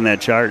and taking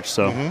that charge.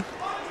 So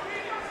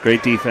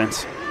great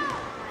defense.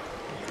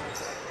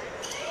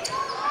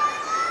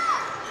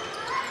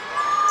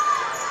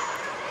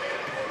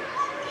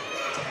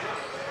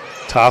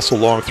 Toss a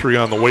long three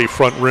on the way,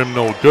 front rim,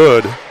 no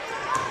good. As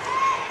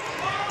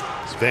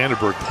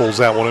Vandenberg pulls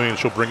that one in, and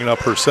she'll bring it up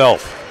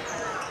herself.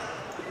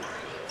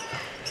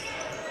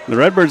 The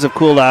Redbirds have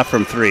cooled off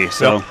from three,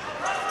 so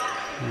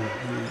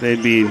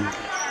they'd be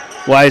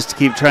wise to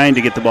keep trying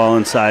to get the ball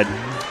inside.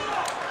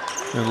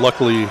 And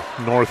luckily,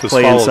 North has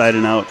play followed. Inside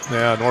and out.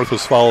 Yeah, North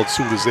has followed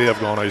suit as they have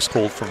gone ice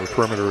cold from the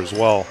perimeter as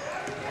well.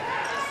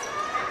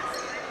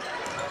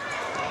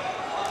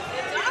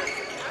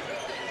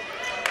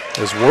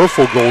 As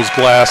Werfel goes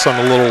glass on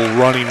a little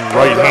running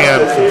right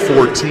hand from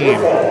 14.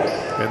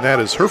 And that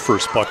is her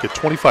first bucket,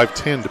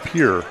 25-10 to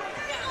Pere.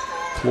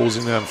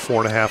 Closing on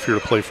 4.5 here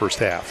to play first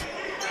half.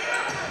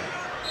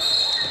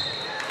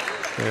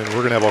 And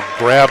we're going to have a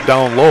grab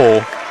down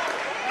low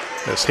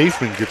as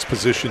Hafman gets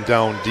positioned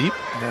down deep.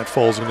 And that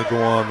fall's going to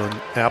go on the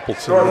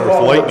Appleton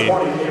North Lightning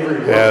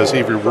as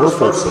Avery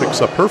Werfel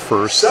picks up her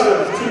first.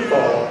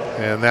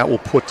 And that will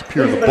put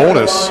Pere in the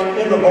bonus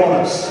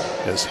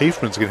as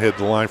Hafman's going to head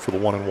to the line for the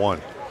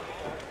 1-and-1.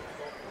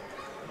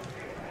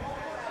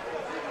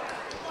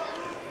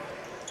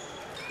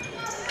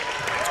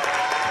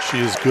 She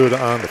is good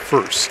on the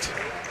first.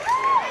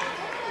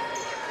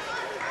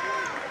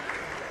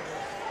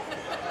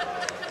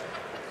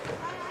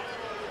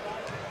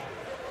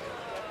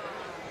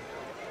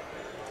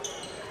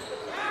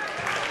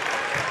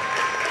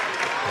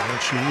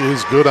 And she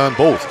is good on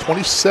both.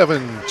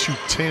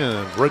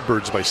 27-10,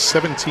 Redbirds by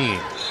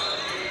 17.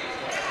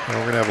 And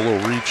we're going to have a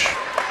little reach.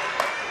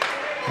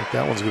 I think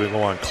that one's going to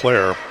go on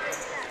Claire.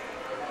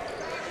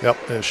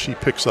 Yep, as she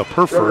picks up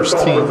her first,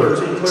 team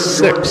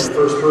sixth.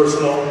 First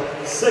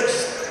personal,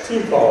 sixth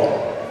team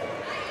foul.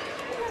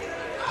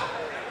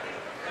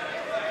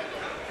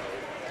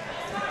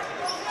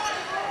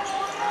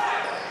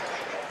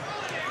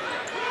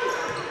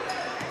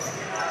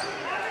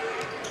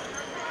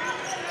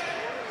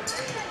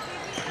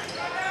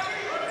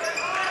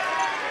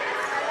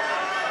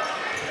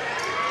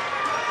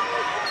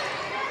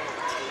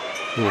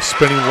 Little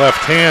spinning left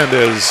hand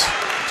as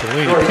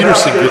Delaney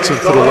Peterson gets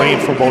into the lane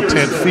from about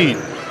 10 feet.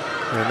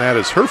 And that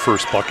is her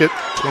first bucket,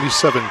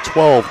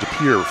 27-12 to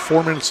Pere.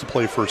 4 minutes to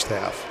play first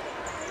half.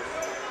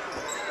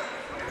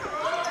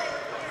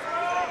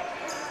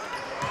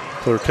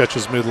 Claire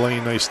catches mid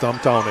lane, nice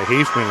dump down to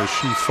Hafman as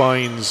she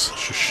finds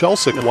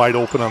Shelsik wide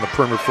open on the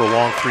perimeter for a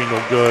long three,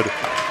 no good.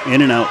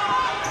 In and out.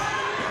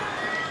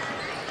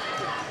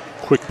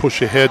 Quick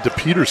push ahead to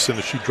Peterson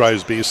as she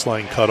drives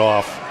baseline, cut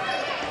off.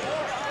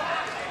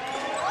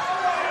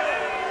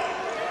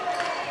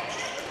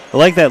 I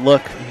like that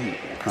look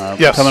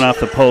Yes. coming off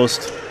the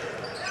post.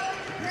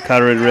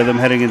 Caught her in rhythm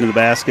heading into the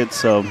basket,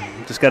 so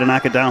just got to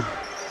knock it down.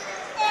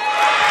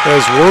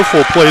 As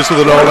Werfel plays with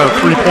it out on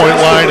three-point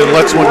line and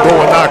lets one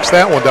go and knocks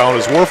that one down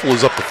as Werfel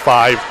is up to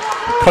 5,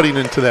 cutting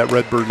into that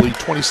Redbird lead,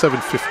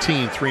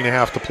 27-15,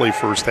 3.5 to play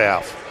first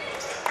half.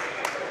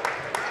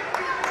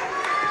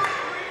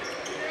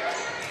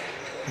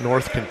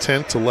 North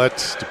content to let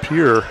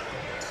DePere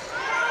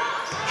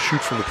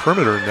shoot from the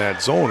perimeter in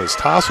that zone as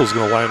Tossel's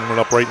going to line one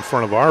up right in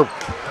front of our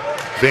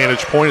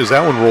vantage point as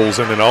that one rolls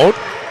in and out.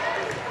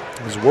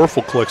 As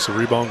Werfel collects the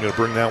rebound, going to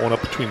bring that one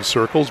up between the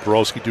circles.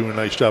 Borowski doing a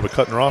nice job of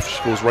cutting her off.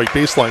 She goes right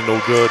baseline,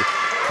 no good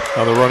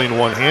on the running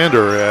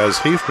one-hander as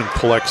Hafman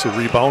collects a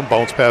rebound.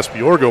 Bounce past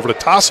Bjorg over to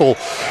Tossel.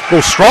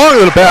 Goes strong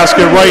to the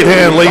basket, right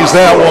hand, lays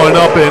that one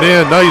up and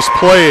in. Nice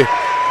play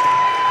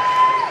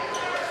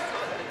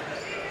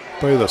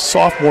by the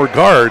sophomore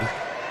guard.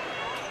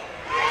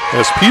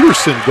 As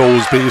Peterson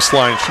goes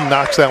baseline, she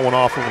knocks that one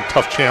off of a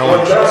tough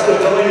challenge.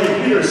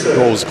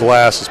 Goes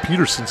glass as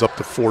Peterson's up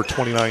to 4,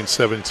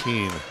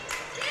 29-17.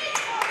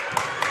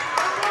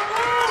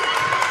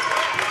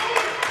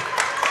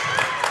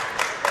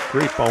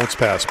 Great bounce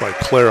pass by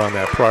Claire on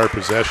that prior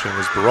possession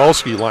as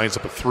Borowski lines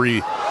up a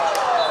 3.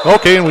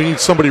 Okay, and we need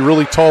somebody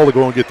really tall to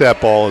go and get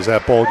that ball as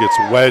that ball gets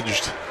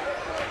wedged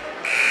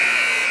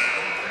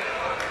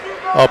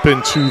up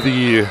into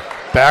the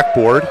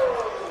backboard.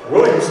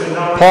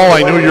 Paul,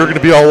 I knew you were going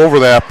to be all over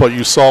that, but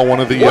you saw one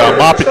of the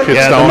Moppet kids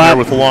down there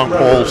with the long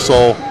pole,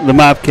 so the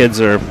Mop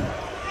kids are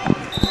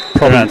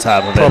probably on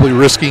top of it. Probably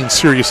risking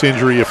serious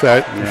injury if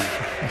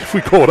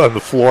we go out on the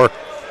floor.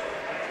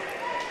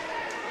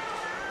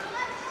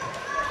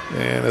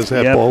 And as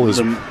that ball is...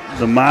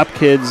 The Mop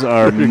kids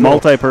are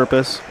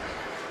multi-purpose.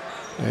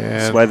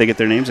 That's why they get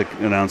their names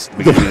announced at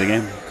the beginning of the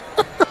game.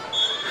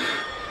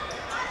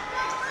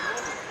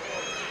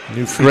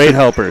 Great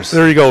helpers.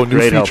 There you go. New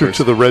Great feature helpers.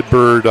 to the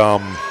Redbird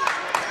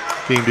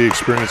game day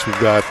experience. We've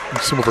got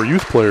some of our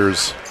youth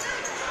players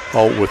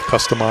out with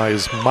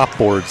customized mop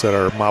boards that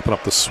are mopping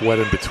up the sweat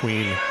in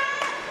between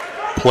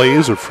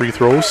plays or free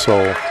throws.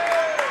 So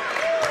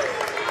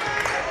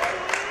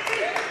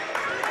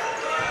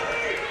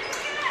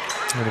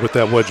And with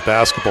that wedge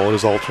basketball, it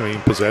is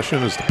alternating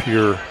possession as the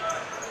Pere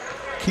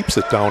keeps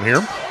it down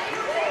here.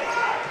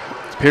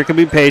 Pere can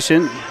be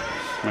patient,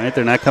 right?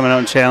 They're not coming out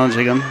and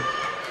challenging him.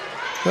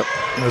 Yep.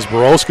 As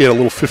Borowski had a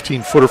little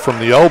 15-footer from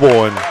the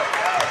elbow, and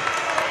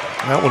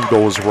that one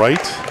goes right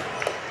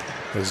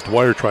as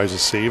Dwyer tries to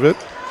save it.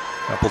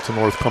 Appleton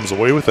North comes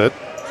away with it.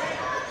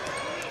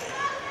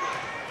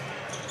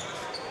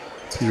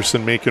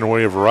 Peterson making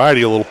away a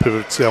variety of little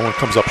pivots. That one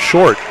comes up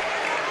short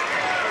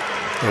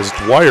as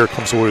Dwyer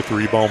comes away with the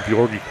rebound.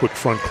 Bjorgi quick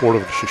front court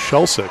of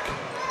Shelsik.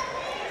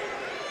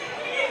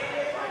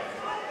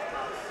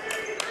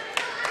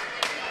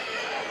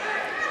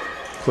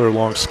 Claire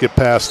long skip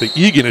pass to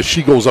Egan as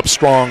she goes up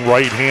strong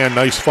right hand.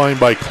 Nice find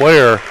by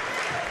Claire.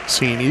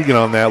 Seeing Egan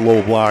on that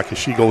low block as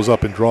she goes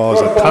up and draws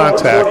a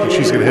contact, and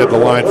she's going to hit the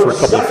line for a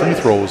couple of free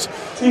throws.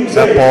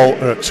 That ball,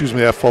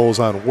 that falls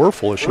on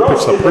Werfel as she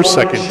picks up her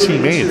second,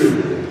 team eighth.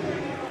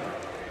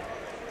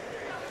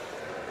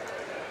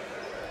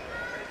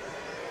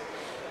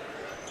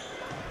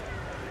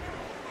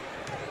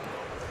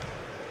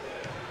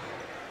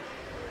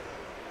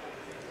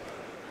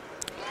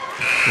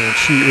 And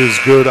she is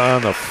good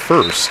on the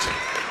first.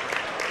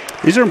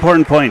 These are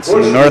important points.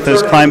 The North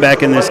has climbed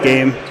back in this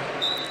game.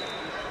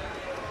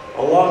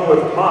 Along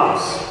with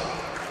Moss.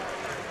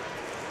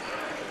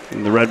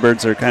 And the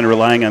Redbirds are kind of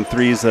relying on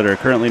threes that are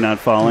currently not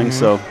falling,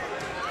 so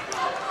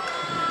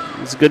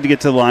it's good to get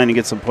to the line and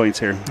get some points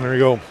here. There you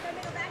go.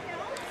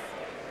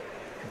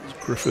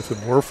 Griffith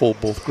and Werfel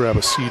both grab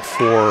a seat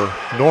for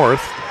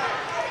North.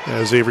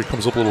 As Avery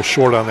comes up a little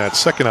short on that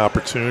second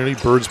opportunity.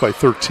 Birds by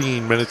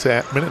 13, minute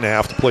and a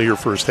half to play here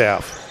first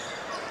half.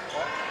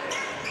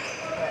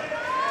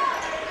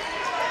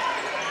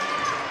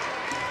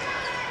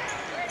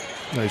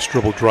 Nice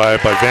dribble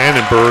drive by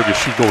Vandenberg as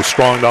she goes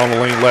strong down the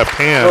lane left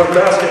hand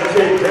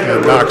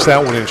and knocks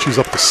that one in. She's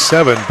up to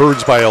 7.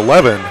 Birds by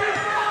 11.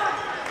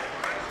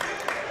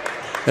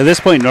 At this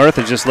point, North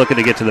is just looking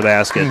to get to the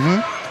basket.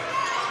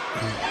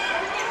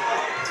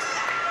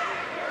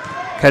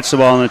 Catch the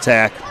ball and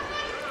attack.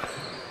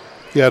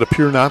 Yeah, it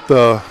appears not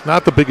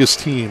the biggest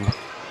team,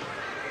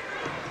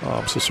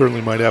 so certainly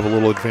might have a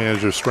little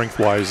advantage or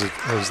strength-wise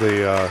as they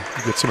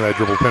get some of that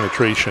dribble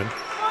penetration.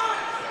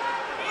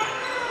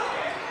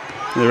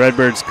 The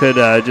Redbirds could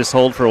just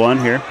hold for one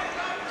here.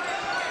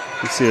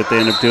 Let's see what they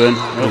end up doing.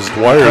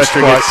 Dwyer is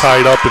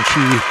tied up, and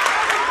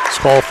she's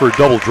called for a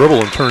double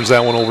dribble and turns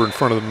that one over in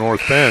front of the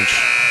North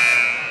bench.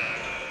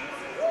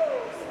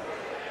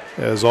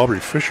 As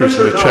Aubrey Fisher's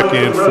going to check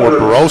in for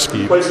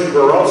Borowski.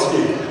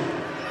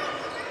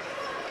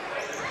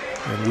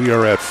 And we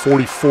are at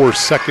 44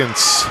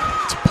 seconds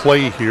to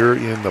play here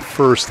in the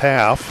first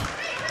half.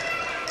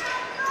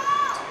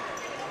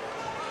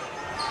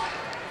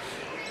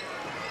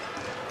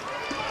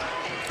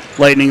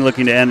 Lightning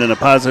looking to end on a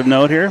positive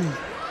note here.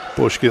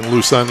 Bush getting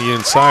loose on the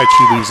inside.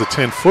 She leaves a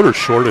 10-footer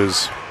short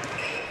as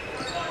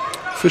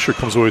Fisher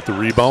comes away with the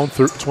rebound.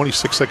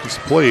 26 seconds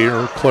to play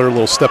here. Claire, a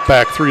little step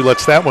back three,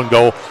 lets that one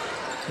go.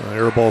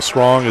 Air ball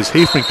strong as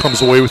Hafman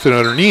comes away with it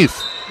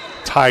underneath.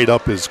 Tied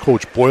up as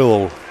Coach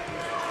Boyle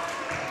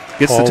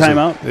gets the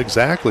timeout.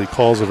 Exactly.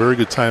 Calls a very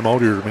good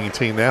timeout here to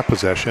maintain that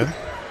possession.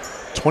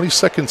 20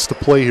 seconds to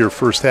play here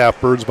first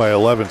half. Birds by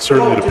 11.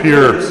 Certainly it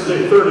appears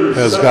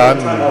has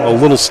gotten a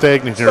little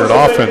stagnant here in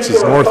offense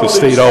as North has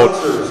stayed out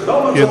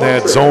in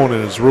that zone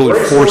and has really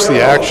forced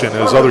the action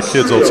as other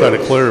kids outside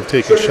of Claire have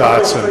taken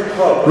shots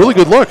and really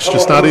good looks,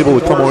 just not able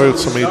to come away with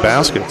some made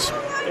baskets.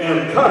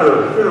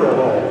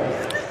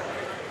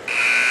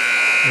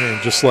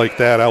 And just like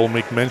that, I will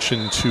make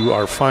mention to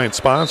our fine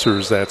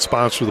sponsors that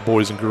sponsor the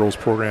boys and girls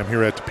program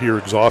here at the Pere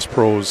Exhaust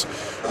Pros: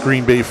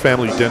 Green Bay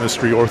Family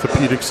Dentistry,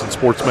 Orthopedics and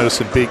Sports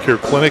Medicine Baycare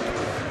Clinic,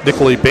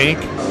 Nicolay Bank,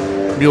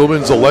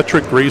 Mielman's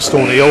Electric,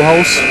 Greystone Ale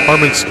House,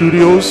 Harmon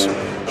Studios,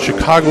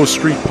 Chicago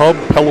Street Pub,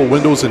 Pella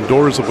Windows and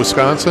Doors of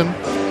Wisconsin,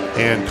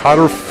 and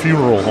Cotter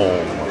Funeral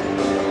Home.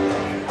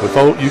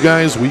 Without you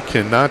guys, we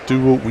cannot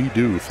do what we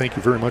do. Thank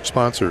you very much,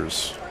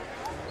 sponsors.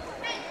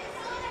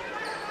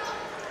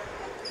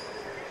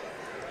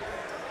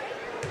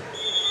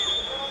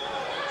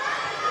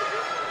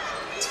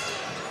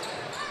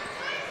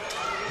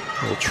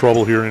 A little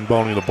trouble here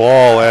inbounding the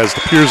ball as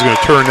the Pere's going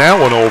to turn that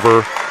one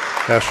over.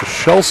 Asher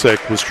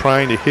Shelsik was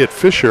trying to hit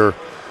Fisher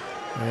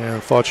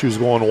and thought she was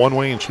going one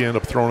way, and she ended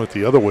up throwing it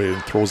the other way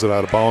and throws it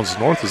out of bounds.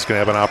 North is going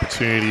to have an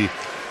opportunity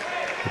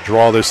to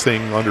draw this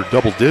thing under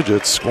double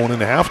digits going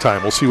into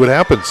halftime. We'll see what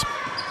happens.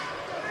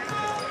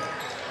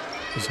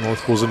 As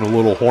North goes into a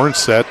little horn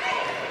set.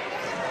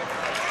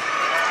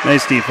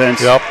 Nice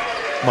defense. Yep.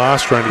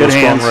 Moss trying to go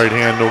strong right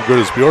hand. No good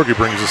as Bjorgi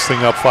brings this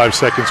thing up 5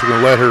 seconds. We're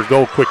going to let her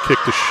go. Quick kick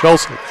to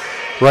Shelsik.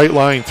 Right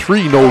line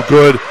three, no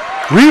good.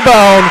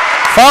 Rebound.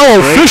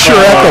 Follow Fisher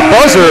at the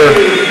buzzer.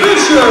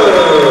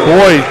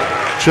 Boy,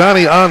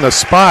 Johnny on the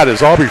spot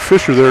as Aubrey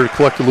Fisher there to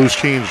collect the loose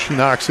change. She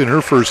knocks in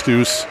her first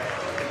deuce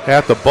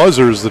at the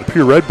buzzers. The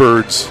Pere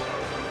Redbirds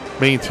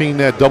maintain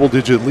that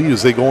double-digit lead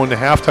as they go into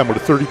halftime with a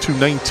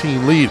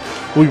 32-19 lead.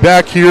 We'll be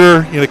back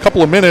here in a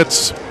couple of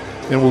minutes,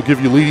 and we'll give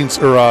you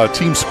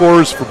team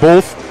scores for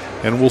both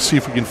and we'll see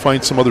if we can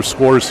find some other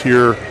scores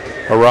here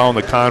around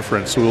the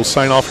conference. So we'll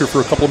sign off here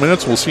for a couple of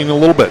minutes. We'll see you in a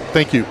little bit.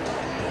 Thank you.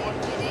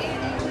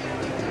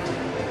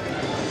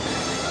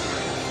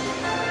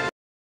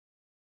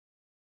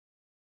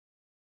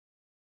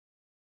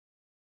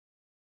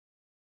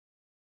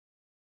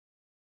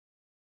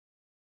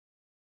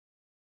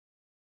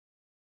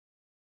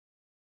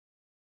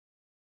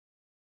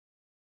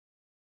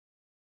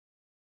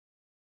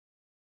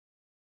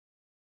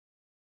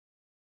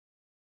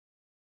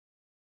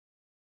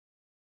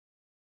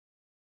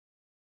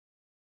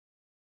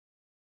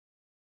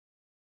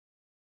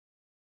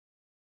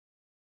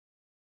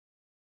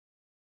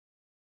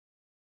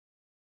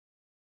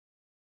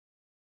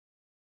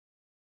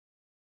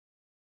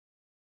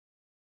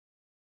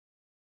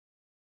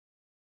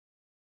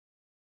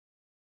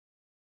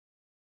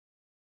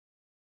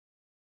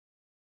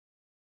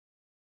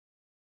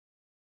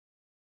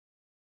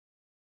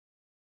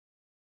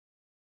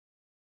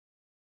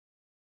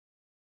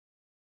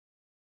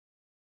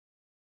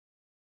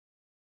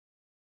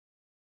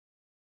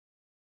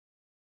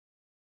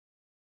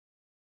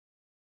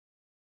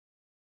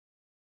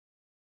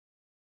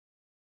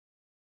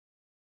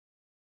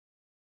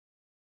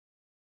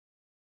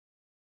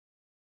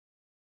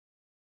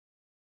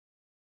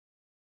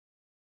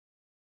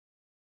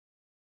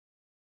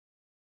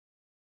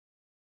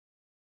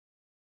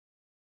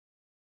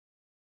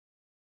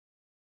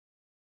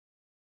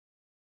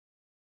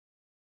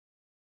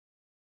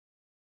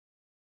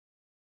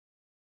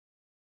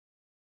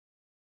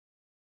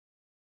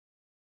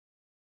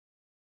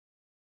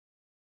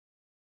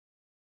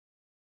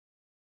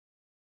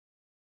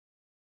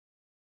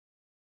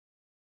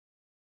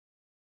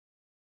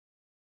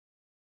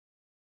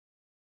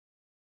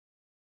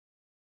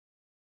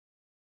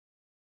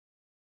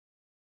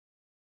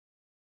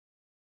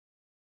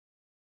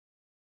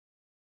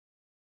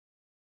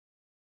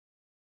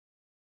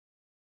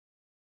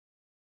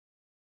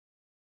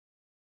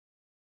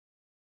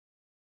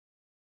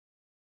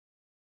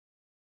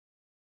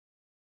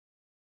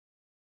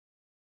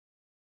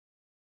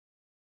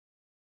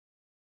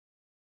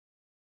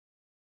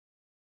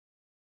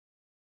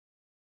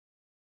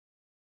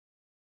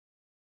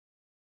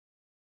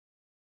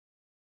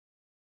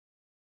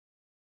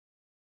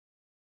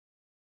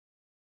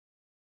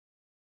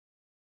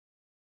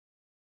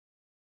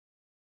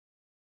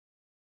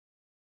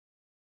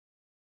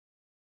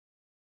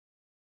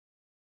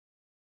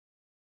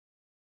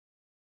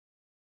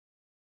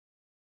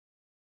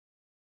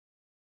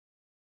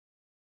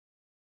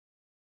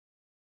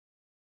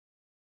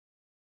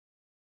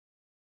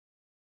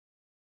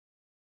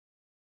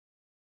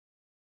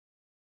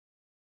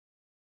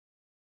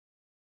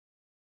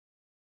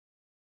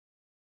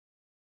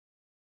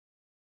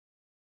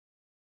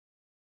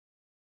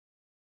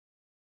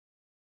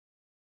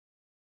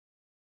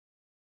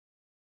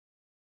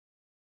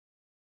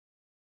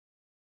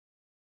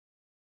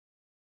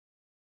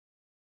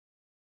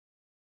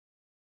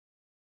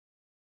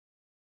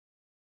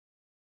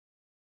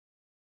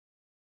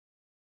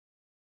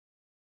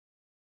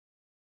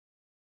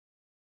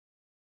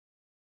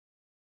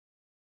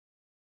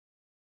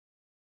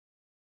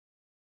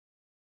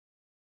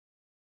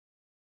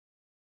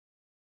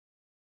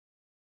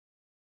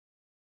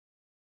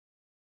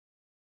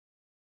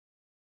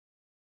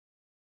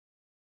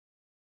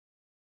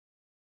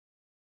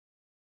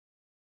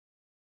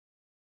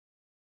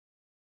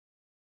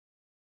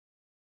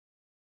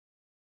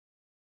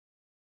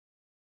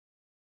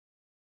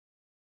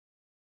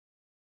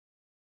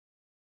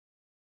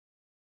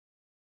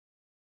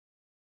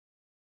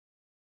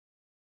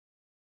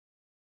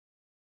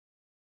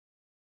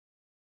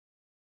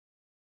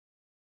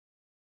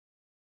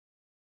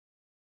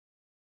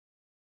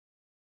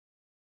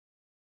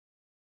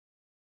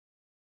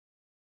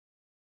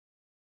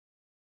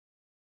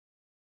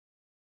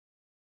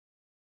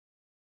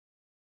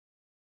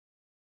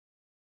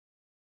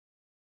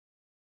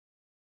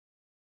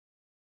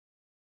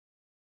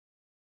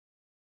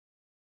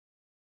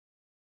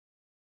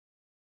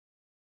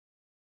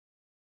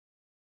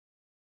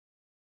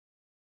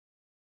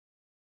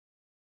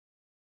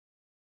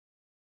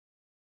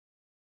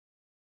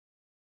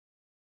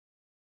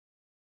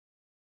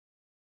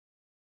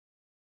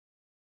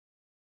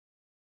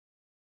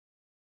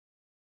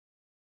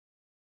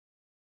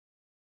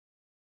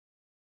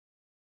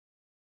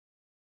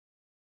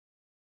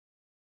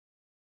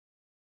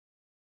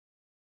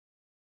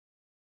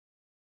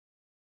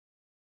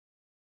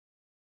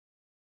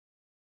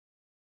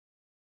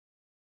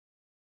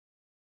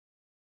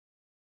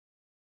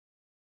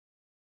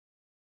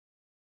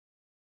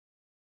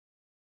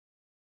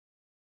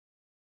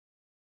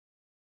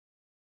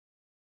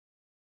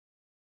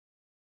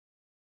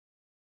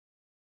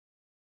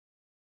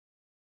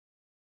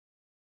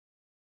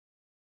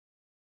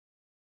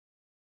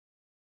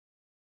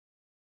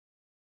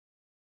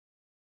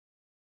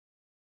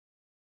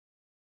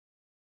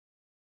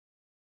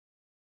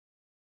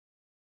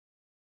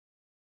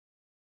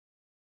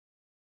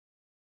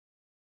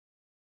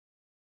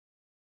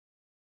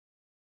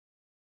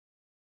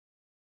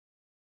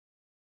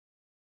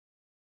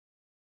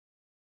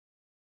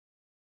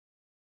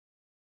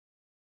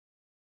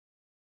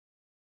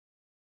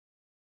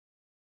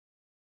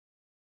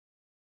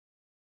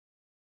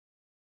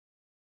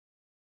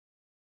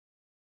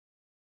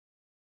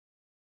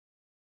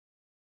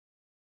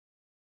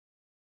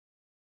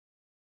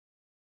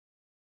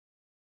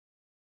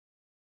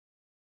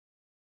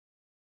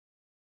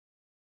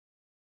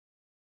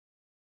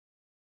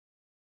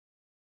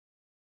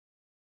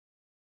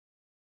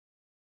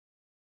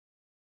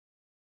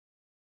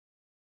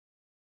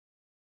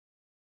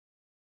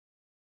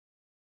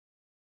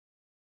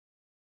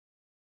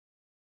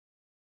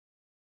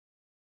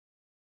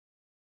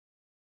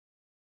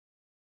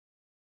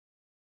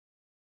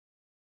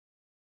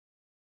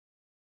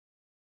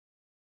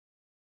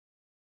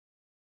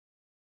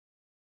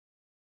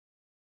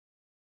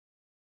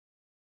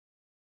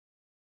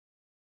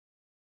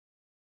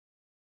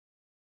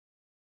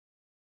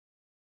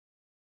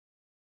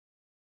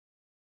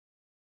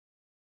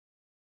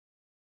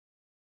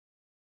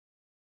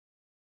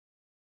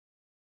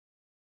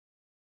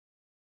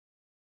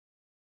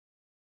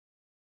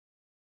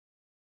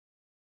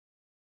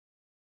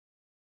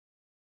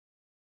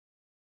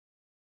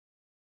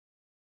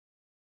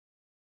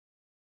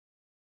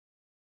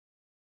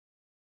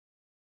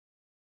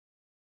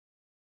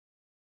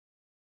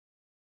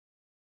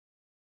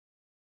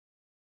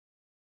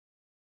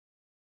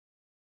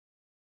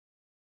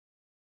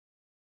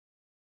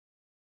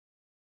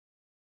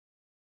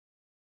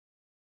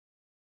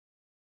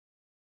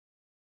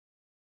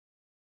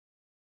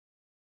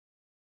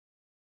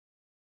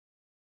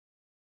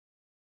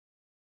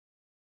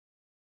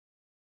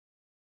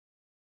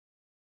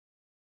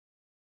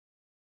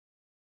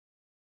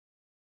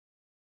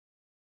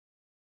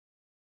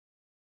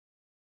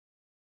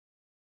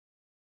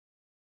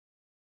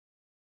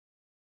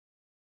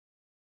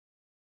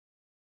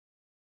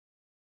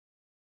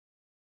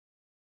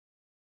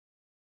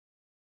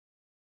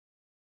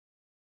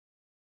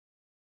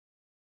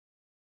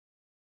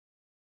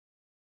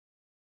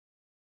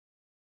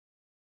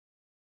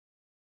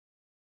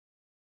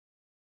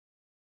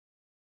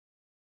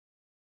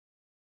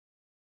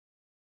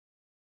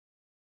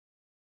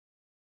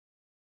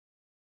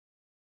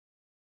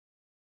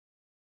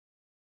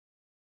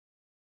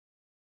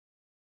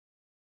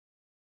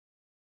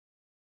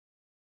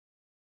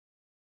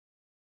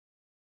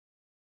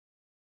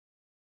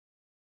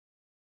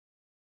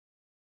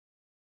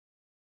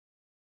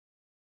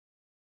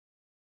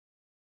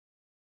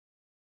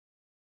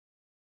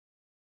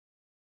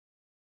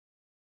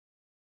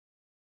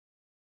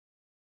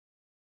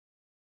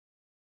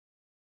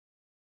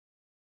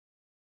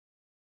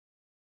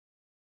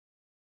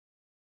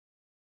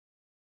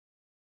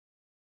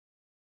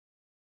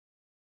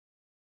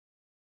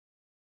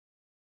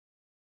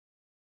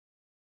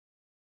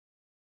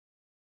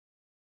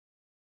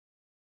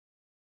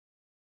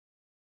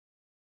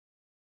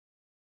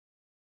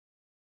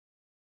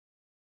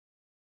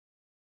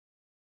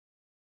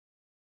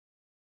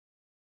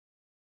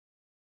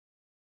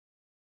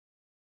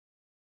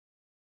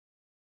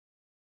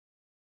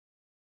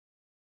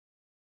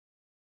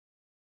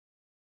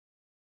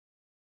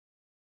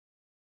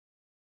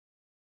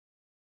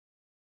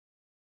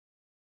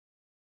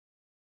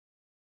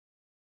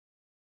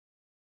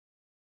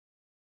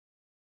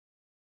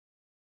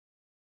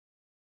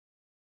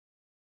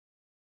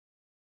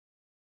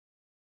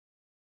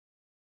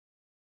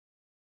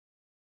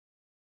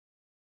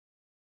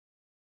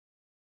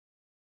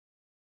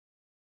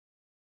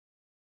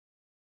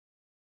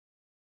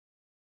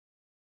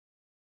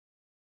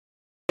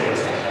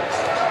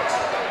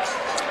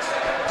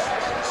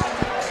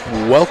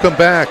 Welcome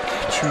back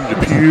to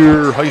De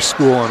Pere High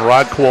School on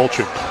Rod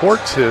Kowalczyk Court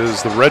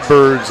as the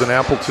Redbirds and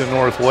Appleton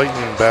North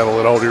Lightning battle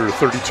it out here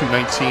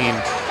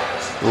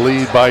 32-19,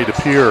 lead by De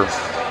Pere.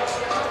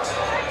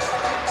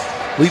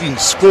 Leading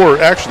scores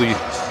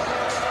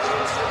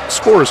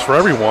for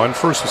everyone.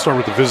 First, we'll start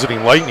with the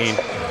visiting Lightning.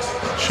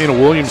 Shayna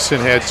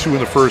Williamson had 2 in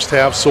the first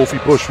half. Sophie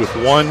Bush with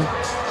 1.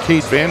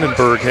 Kate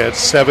Vandenberg had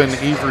 7.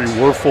 Avery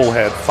Werfel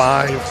had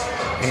 5.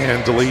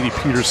 And Delaney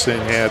Peterson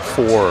had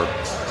 4.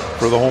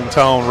 For the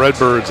hometown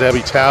Redbirds,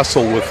 Abby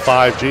Tassel with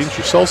 5. Jaden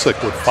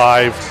Strzelczyk with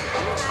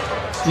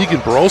 5.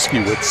 Egan Borowski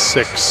with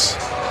 6.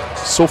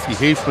 Sophie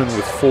Hafman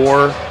with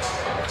 4.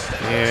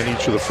 And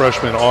each of the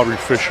freshmen, Audrey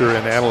Fisher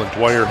and Adeline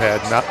Dwyer, had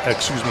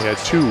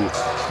 2.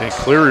 And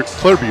Claire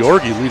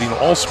Bjorgi leading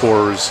all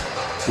scorers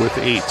with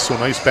 8. So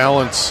nice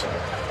balance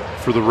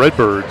for the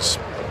Redbirds.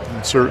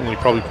 And certainly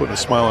probably putting a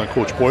smile on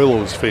Coach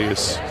Boileau's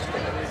face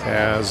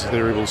as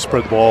they were able to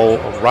spread the ball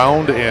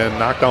around and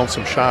knock down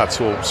some shots.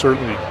 So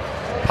certainly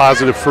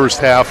positive first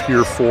half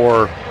here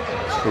for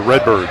the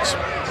Redbirds.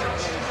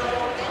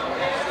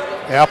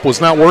 App was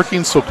not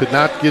working, so could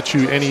not get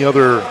you any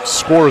other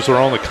scores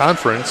around the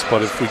conference,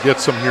 but if we get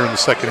some here in the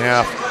second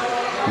half,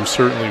 we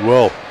certainly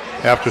will.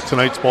 After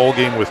tonight's ball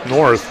game with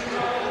North,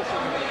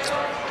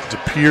 De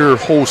Pere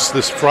hosts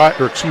this Friday,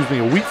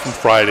 a week from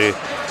Friday,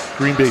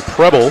 Green Bay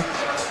Preble,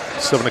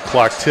 7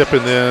 o'clock tip,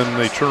 and then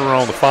they turn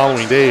around the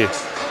following day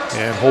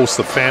and host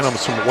the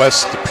Phantoms from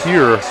West De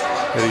Pere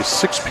at a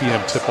 6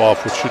 p.m.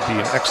 tip-off, which should be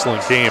an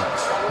excellent game.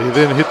 They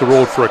then hit the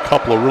road for a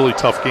couple of really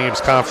tough games.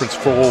 Conference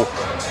full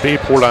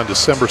Bayport on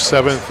December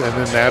 7th, and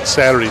then that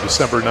Saturday,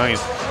 December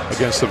 9th,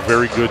 against a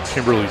very good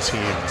Kimberly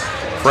team.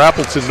 For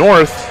Appleton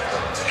North,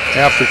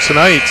 after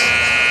tonight,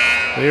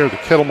 they are the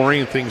Kettle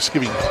Moraine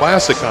Thanksgiving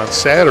Classic on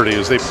Saturday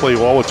as they play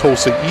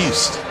Wauwatosa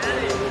East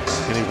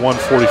in a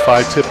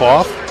 1:45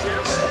 tip-off.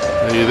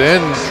 They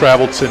then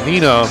travel to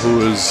Neenah,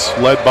 who is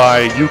led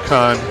by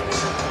UConn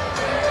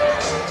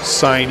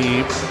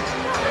signee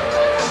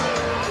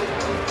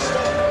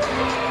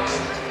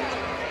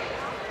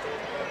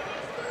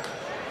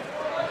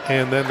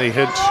and then they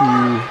head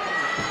to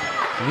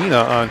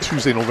Neenah on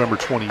Tuesday, November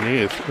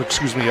 28th.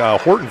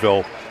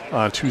 Hortonville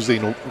on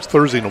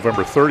Thursday,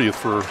 November 30th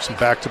for some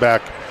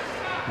back-to-back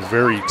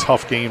very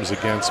tough games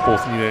against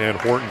both Neenah and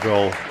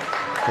Hortonville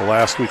the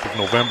last week of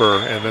November.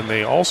 And then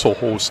they also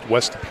host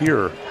West De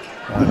Pere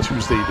on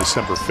Tuesday,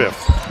 December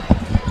 5th.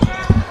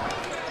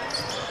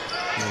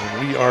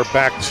 And we are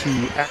back to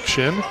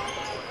action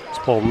as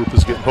Paul Roop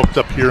is getting hooked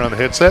up here on the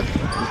headset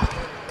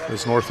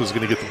as North is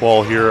going to get the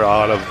ball here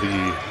out of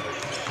the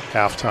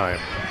halftime.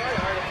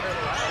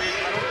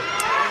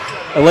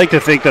 I like to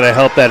think that I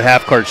helped that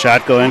half-court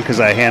shot go in because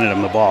I handed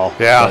him the ball.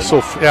 Yeah,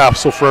 so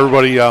for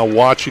everybody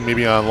watching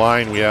maybe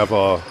online, we have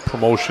a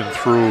promotion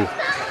through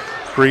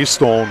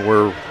Greystone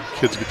where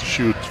kids get to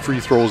shoot free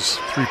throws,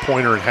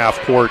 three-pointer in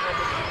half-court,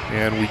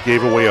 and we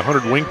gave away a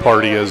 100-wing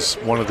party as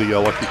one of the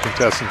lucky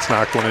contestants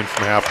knocked one in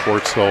from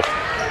half-court. So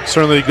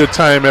certainly a good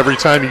time every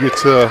time you get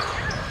to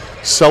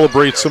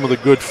celebrate some of the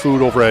good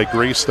food over at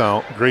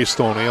Greystone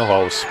Ale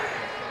House.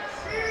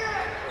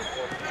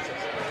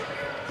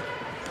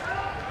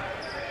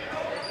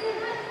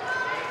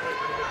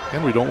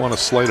 And we don't want to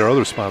slight our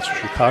other sponsor,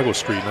 Chicago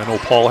Street. And I know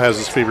Paul has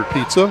his favorite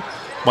pizza.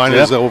 Mine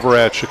is over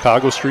at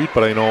Chicago Street,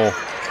 but I know.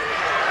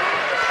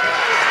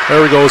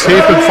 There he goes.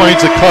 Hafen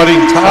finds a cutting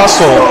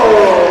Tassel.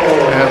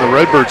 And the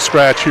Redbirds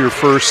scratch here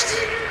first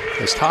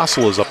as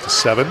Tassel is up to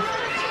 7.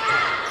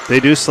 They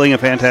do sling a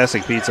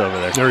fantastic pizza over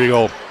there. There you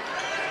go.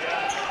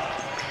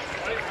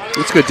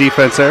 It's good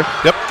defense there.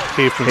 Yep.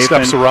 Hafen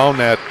steps around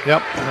that.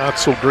 Yep. Not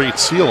so great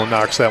seal and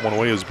knocks that one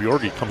away as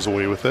Bjorgi comes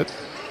away with it.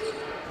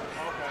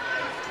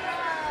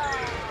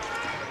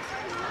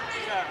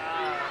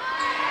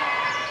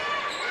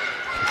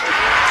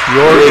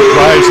 Bjorgi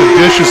drives and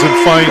dishes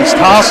and finds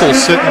Tassel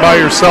sitting by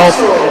herself,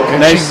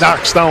 and she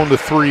knocks down the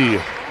 3.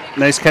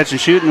 Nice catch and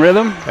shoot and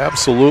rhythm.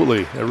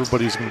 Absolutely.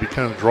 Everybody's going to be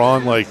kind of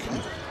drawn like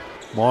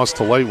moths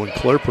to light when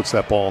Claire puts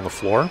that ball on the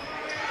floor.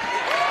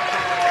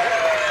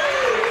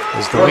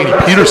 As Delaney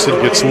Peterson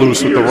gets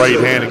loose with the right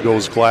hand and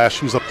goes glass,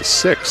 she's up to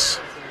 6.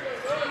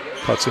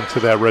 Cuts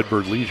into that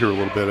Redbird lead here a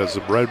little bit as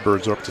the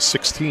Redbirds are up to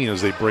 16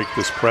 as they break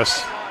this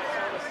press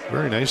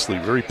very nicely.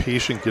 Very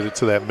patient, get it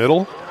to that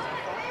middle.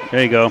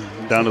 There you go,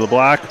 down to the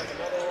block.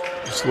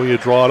 Just the way you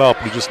draw it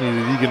up. We just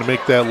needed Egan to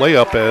make that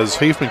layup as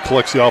Hafman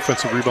collects the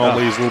offensive rebound,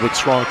 lays a little bit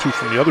strong too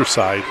from the other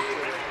side.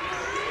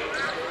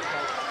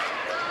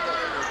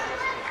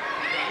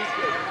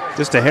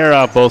 Just a hair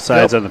off both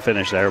sides on the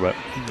finish there, but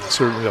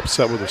certainly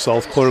upset with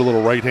herself. Claire, a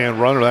little right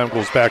hand runner. That one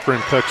goes back rim,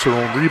 picks her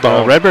own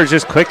rebound. Redbird's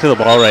just quick to the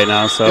ball right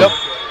now. So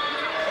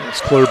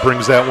as Claire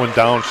brings that one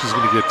down, she's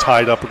going to get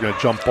tied up. We're going to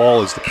jump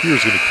ball as the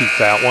Pere's going to keep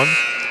that one.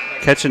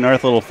 Catching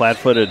North a little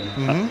flat-footed.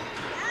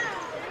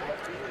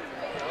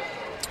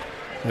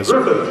 As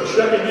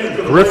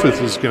Griffith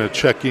is going to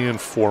check in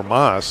for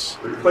Moss.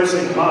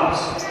 Replacing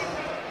Moss.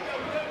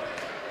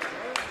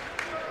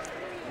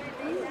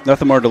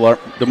 Nothing more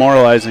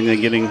demoralizing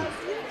than getting a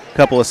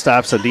couple of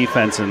stops of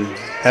defense and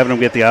having them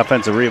get the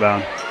offensive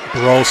rebound.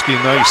 Borowski,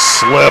 nice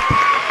slip.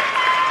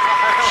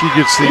 She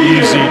gets the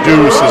easy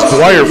deuce as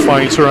Dwyer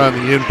finds her on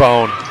the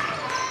inbound.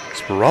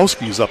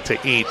 Borowski's up to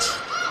 8.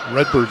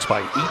 Redbirds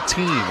by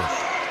 18.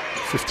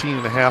 15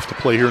 and a half to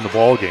play here in the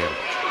ball game.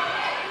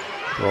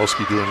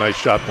 Borowski doing a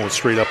nice job going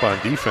straight up on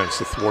defense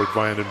to thwart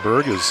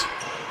Vandenberg as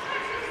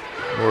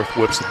North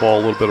whips the ball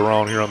a little bit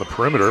around here on the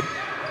perimeter.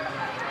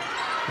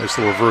 Nice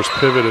little reverse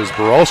pivot as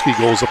Borowski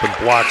goes up and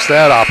blocks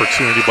that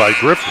opportunity by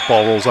Griffith.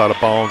 Ball rolls out of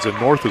bounds and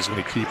North is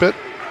going to keep it.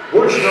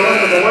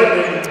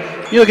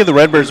 You look at the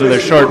Redbirds with their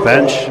short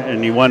bench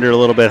and you wonder a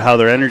little bit how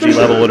their energy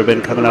level would have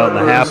been coming out in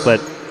the half, but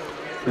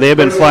they've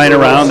been flying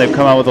around. They've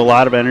come out with a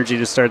lot of energy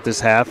to start this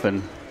half,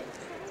 and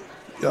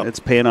it's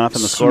paying off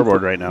in the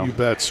scoreboard right now. You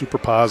bet, super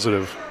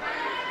positive.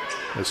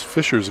 As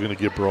Fisher's going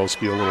to give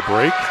Borowski a little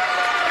break.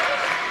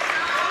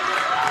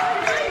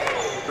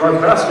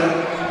 North basket,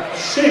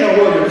 Shayna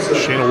Williamson.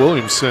 Shayna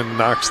Williamson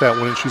knocks that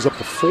one in. She's up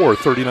to 4,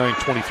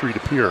 39-23 to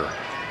Pere.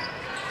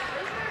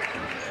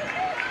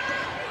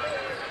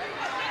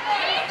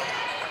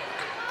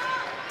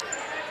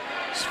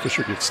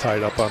 Fisher gets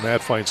tied up on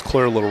that, finds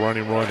Claire, a little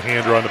running run,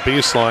 hander on the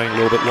baseline, a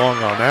little bit long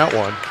on that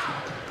one.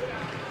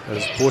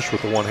 As Bush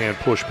with the one-hand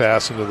push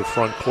pass into the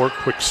front court,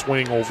 quick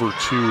swing over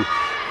to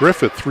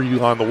Griffith, 3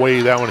 on the way,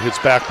 that one hits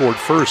backboard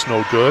first,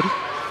 no good.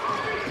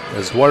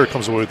 As Dwyer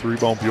comes away with the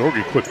rebound,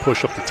 Bjorgi, quick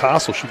push up to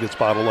Tossel, she gets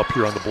bottled up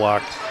here on the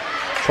block,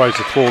 tries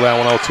to throw that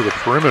one out to the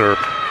perimeter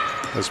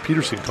as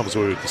Peterson comes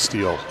away with the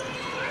steal.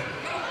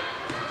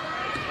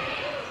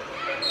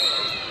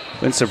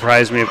 Wouldn't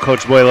surprise me if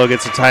Coach Boylo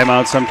gets a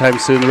timeout sometime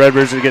soon. The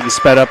Redbirds are getting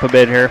sped up a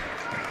bit here.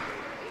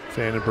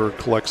 Vandenberg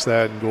collects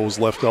that and goes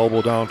left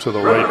elbow down to the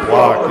right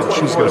block, and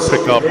she's going to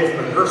pick up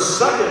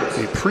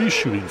a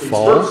pre-shooting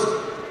foul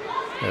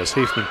as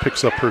Hafman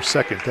picks up her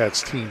second.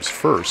 That's team's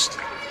first.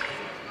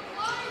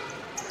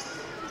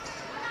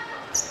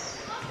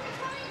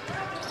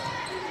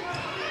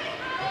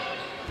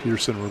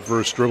 Peterson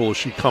reverse dribble as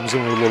she comes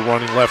in with a little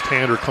running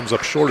left-hander, comes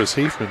up short as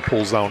Hafman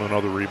pulls down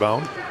another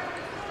rebound.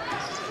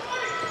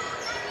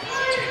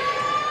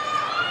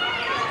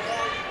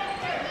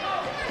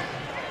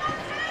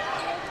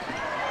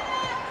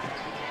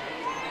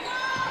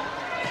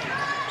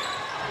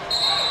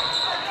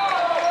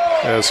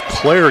 As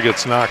Claire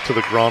gets knocked to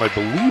the ground, I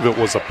believe it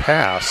was a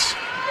pass.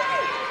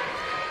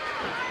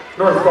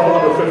 North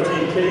ball number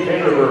 15, Kate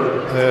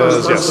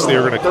Vanderberg. Yes, they're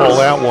going to call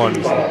that one.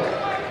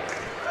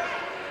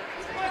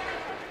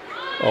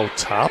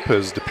 Top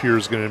as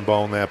DePere's going to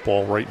inbound that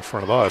ball right in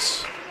front of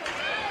us.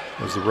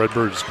 As the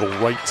Redbirds go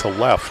right to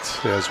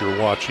left as you're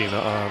watching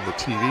on the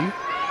TV.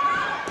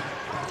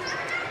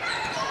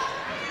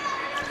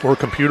 Or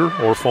computer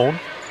or phone.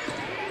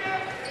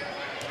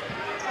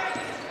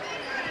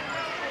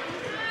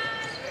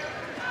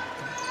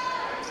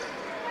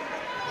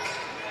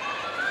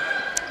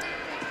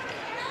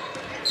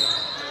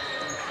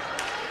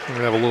 We're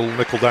going to have a little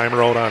nickel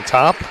dimer out on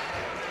top.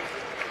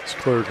 As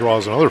Claire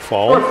draws another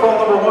foul. Fourth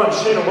foul number 1,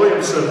 Shayna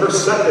Williamson, her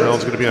second. That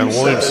one's going to be on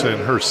Williamson,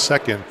 her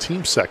second,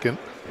 team second.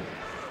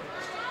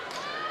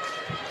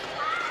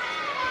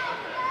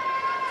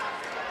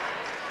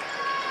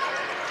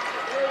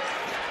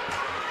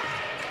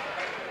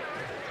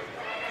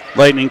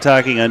 Lightning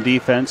talking on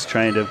defense,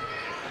 trying to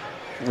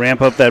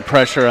ramp up that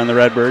pressure on the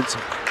Redbirds.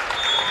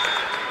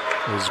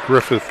 As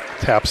Griffith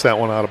taps that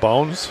one out of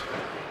bounds.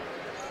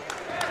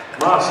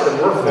 Moss and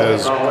Werfel.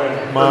 As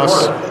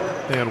Moss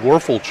and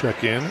Werfel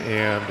check in,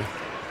 and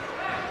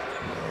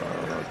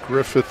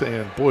Griffith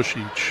and Bush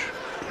each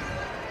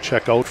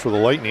check out for the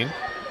Lightning.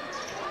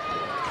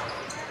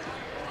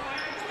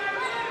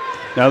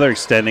 Now they're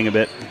extending a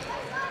bit.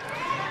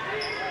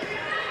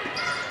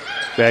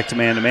 Back to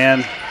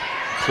man-to-man.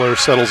 Claire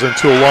settles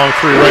into a long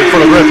three right in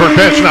front of the Redbird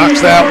bench,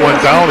 knocks that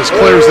one down as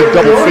Claire's in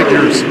double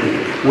figures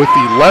with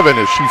 11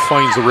 as she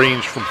finds the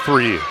range from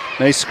 3.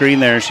 Nice screen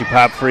there. She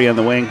popped free on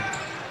the wing.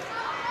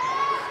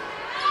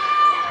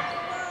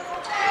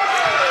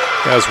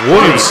 As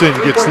Williamson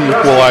gets the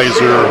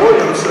equalizer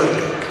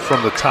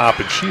from the top,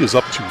 and she is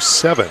up to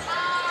 7.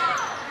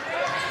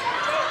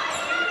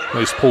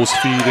 Nice post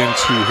feed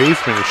into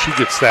Hafman, and she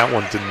gets that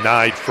one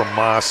denied from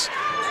Moss.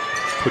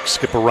 Quick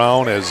skip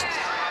around as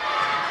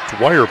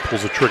Dwyer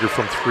pulls a trigger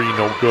from 3,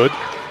 no good.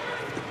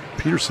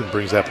 Peterson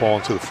brings that ball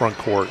into the front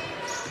court.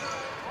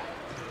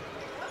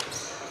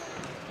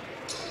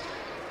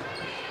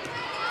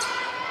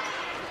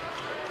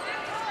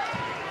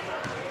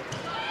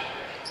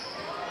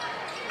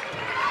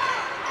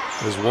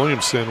 As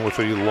Williamson with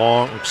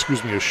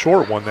a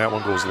short one, that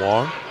one goes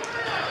long.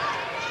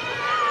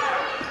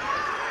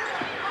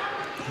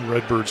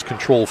 Redbirds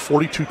control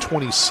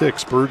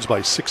 42-26, Birds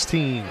by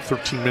 16,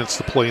 13 minutes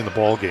to play in the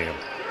ball game.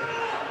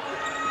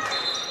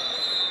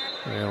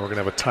 And we're going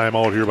to have a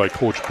timeout here by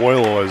Coach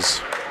Boylo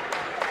as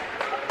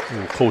a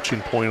little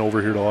coaching point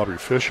over here to Aubrey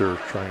Fisher,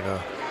 trying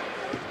to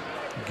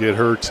get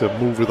her to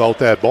move without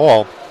that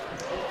ball.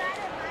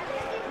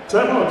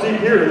 Timeout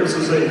deep here. This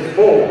is a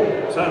full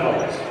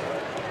timeout.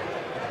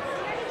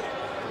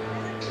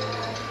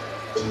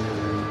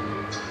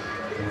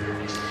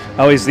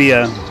 Always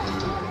the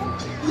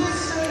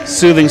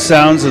soothing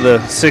sounds of the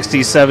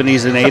 60s,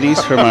 70s, and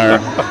 80s from our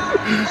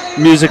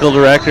musical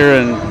director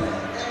and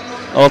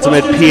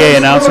ultimate PA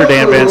announcer,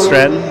 Dan Van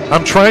Stratton.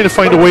 I'm trying to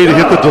find a way to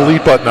hit the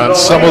delete button on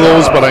some of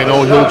those, but I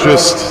know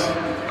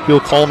he'll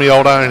call me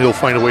out on it and he'll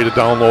find a way to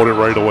download it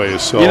right away.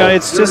 So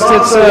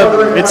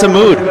it's a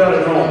mood.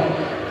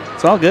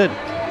 It's all good.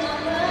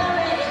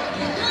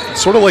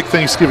 It's sort of like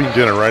Thanksgiving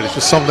dinner, right? It's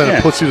just something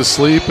that puts you to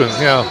sleep, and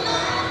I'll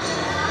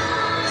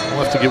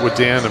have to get with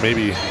Dan to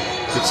maybe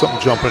get something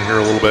jumping here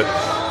a little bit.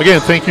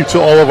 Again, thank you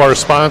to all of our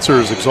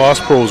sponsors: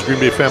 Exhaust Pros, Green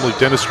Bay Family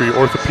Dentistry,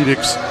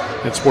 Orthopedics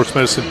and Sports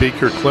Medicine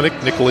Baycare Clinic,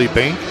 Nicolay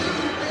Bank,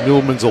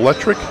 Millman's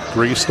Electric,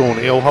 Greystone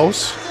Ale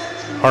House,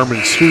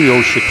 Harmon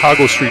Studios,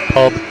 Chicago Street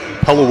Pub,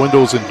 Pella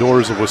Windows and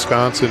Doors of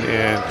Wisconsin,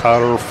 and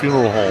Cotter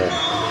Funeral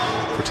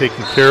Home for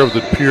taking care of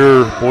the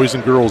Pere boys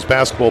and girls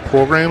basketball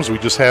programs. We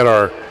just had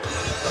I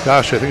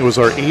think it was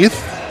our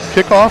 8th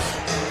kickoff,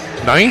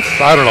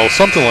 9th, I don't know,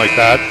 something like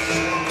that,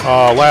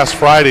 last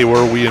Friday,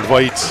 where we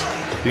invite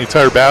the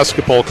entire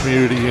basketball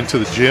community into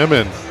the gym,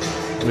 and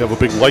we have a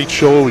big light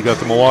show. We got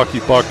the Milwaukee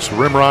Bucks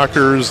Rim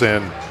Rockers,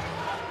 and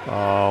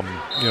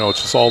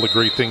it's just all the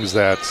great things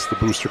that the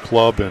Booster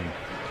Club and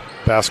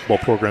basketball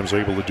programs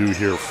are able to do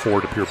here for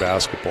the Pure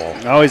basketball.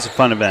 Always a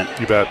fun event.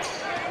 You bet.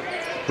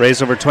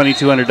 Raised over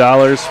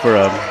 $2,200 for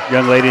a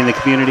young lady in the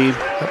community.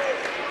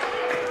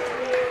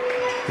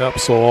 Yep,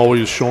 so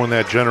always showing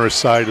that generous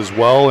side as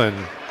well, and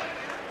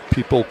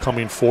people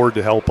coming forward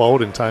to help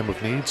out in time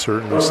of need.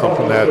 Certainly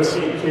something that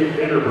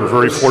we're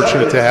very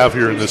fortunate to have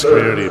here in this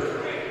community.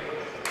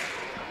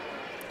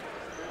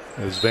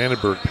 As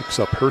Vandenberg picks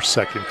up her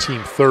second,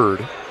 team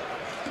third.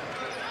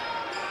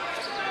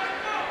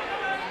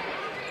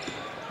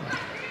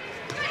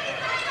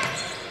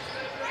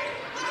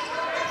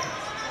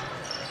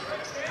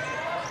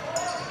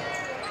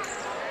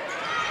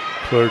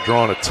 They're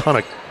drawing a ton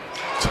of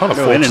folks.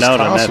 In and out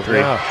on that three.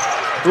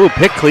 Yeah. Ooh,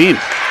 pick clean.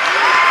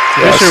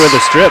 Yes. Fisher with a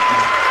strip.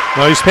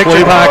 Nice Picture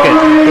play. pocket.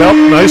 Yep,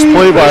 nice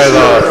play by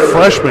the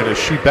freshman as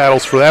she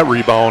battles for that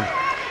rebound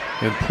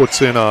and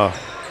puts in a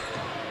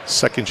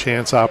second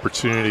chance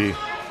opportunity.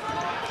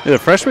 Yeah, the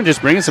freshman just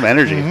bringing some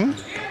energy. Mm-hmm.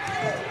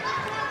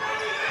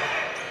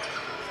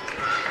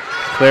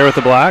 Claire with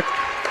the block.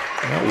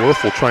 Yeah,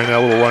 Werfel trying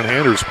that little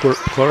one-handers.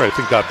 Claire, I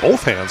think, got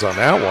both hands on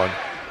that one.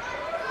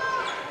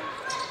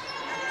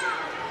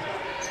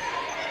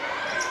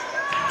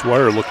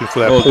 Dwyer looking for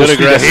that post good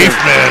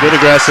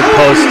aggressive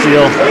post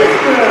steal.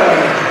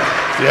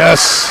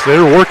 Yes, they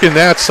were working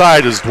that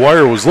side as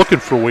Dwyer was looking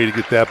for a way to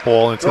get that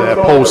ball into that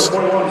post.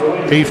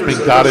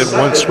 Hafman got it,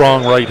 one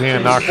strong right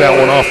hand, knocked that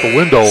one off the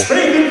window.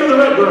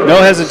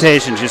 No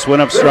hesitation, just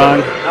went up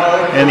strong,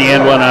 and the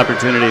end one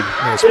opportunity.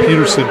 As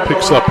Peterson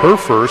picks up her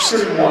first.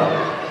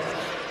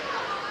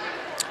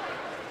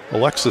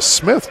 Alexis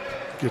Smith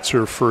gets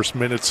her first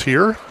minutes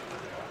here.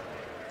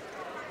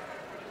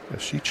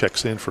 As she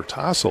checks in for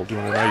Tassel,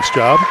 doing a nice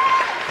job.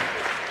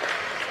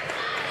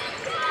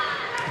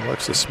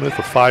 Alexis Smith,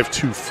 a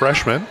 5'2"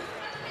 freshman.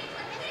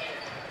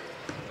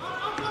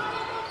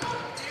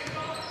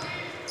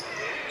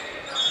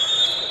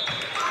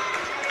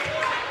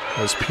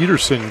 As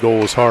Peterson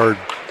goes hard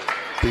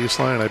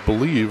baseline, I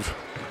believe.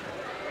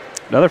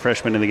 Another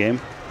freshman in the game.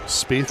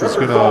 Spaeth is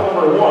going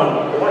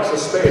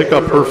to pick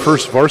up her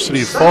first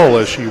varsity foul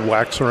as she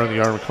whacks her on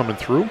the arm coming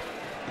through.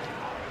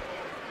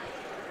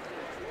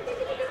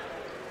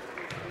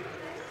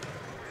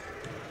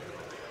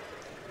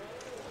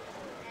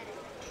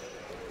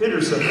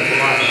 Peterson at the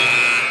line.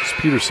 As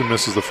Peterson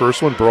misses the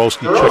first one,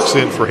 Borowski checks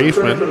in for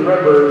Hafman. The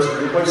Redbirds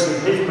replacing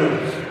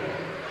Hafman.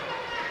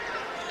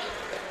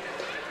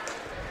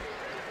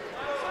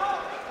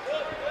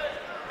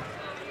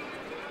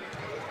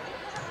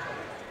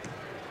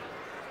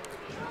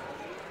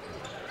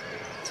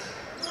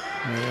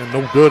 And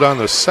no good on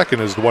the second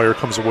as Dwyer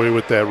comes away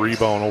with that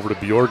rebound over to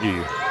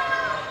Bjorgi.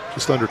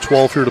 Just under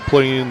 12 here to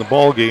play in the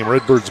ball game.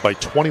 Redbirds by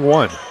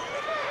 21.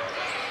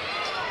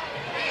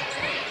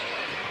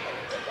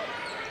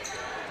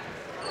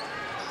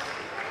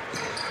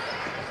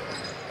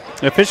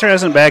 Yeah, Fisher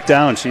hasn't backed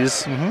down.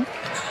 She's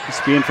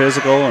being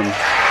physical and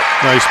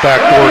nice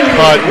backdoor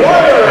cut.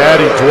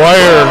 Addie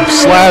Dwyer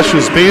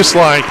slashes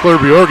baseline. Claire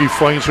Bjorgi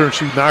finds her and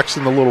she knocks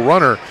in the little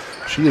runner.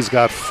 She has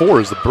got 4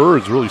 as the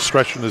Birds really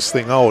stretching this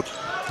thing out.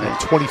 And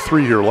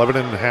 23 here, 11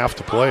 and a half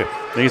to play.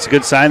 I think it's a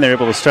good sign they're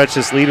able to stretch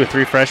this lead with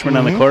 3 freshmen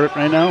on the court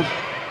right now.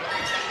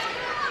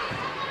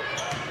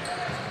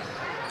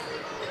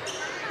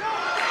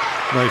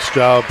 Nice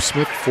job,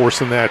 Smith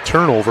forcing that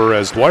turnover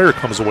as Dwyer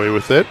comes away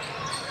with it.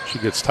 She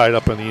gets tied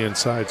up on the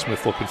inside.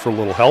 Smith looking for a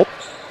little help.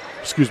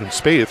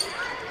 Spaeth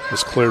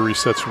as Claire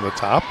resets from the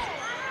top.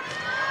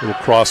 Little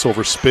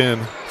crossover spin.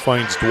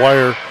 Finds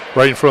Dwyer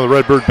right in front of the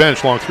Redbird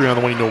bench. Long three on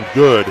the way, no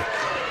good.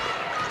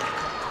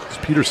 As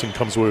Peterson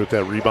comes away with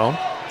that rebound.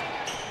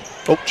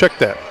 Oh, check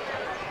that.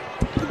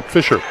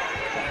 Fisher.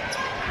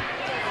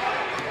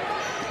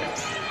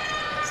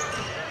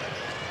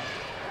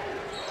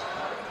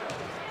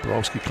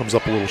 Borowski comes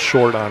up a little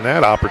short on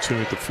that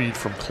opportunity to feed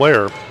from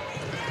Claire.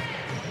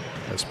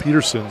 As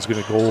Peterson's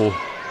going to go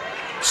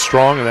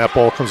strong, and that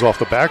ball comes off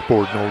the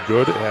backboard, no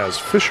good, as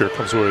Fisher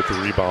comes away with the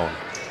rebound.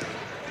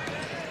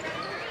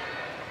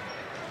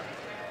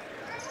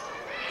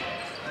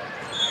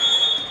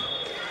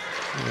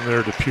 And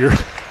there to Pere.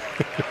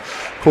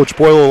 Coach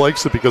Boyle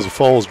likes it because the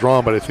foul is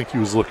drawn, but I think he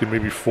was looking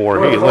maybe for,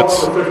 hey,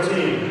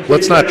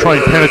 let's not try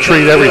and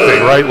penetrate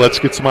everything, right? Let's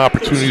get some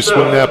opportunity to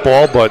swing that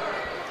ball, but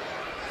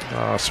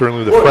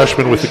certainly the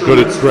freshman with a good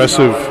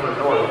aggressive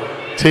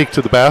take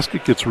to the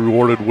basket gets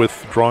rewarded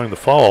with drawing the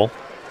foul.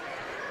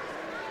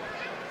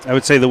 I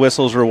would say the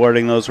whistles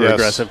rewarding those were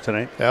aggressive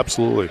tonight.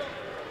 Absolutely.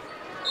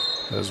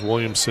 As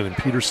Williamson and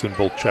Peterson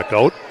both check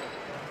out.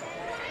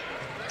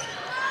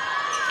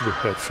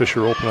 Had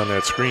Fisher open on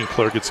that screen.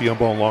 Claire gets the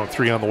unbound long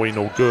three on the way,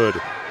 no good.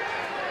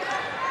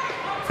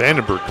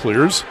 Vandenberg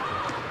clears.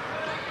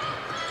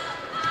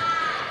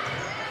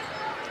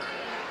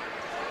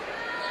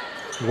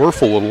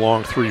 Werfel with a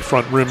long three,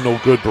 front rim, no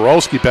good.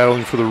 Borowski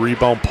battling for the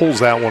rebound, pulls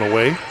that one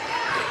away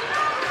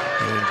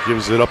and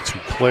gives it up to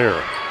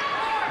Claire.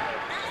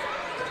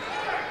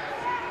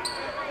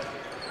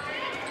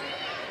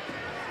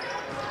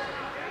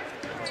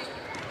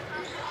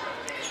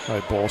 High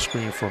ball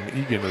screen from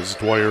Egan as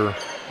Dwyer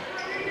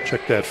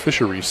check that.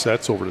 Fisher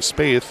resets over to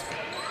Spaeth.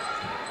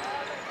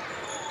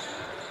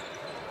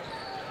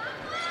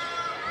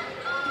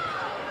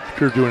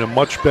 Pere doing a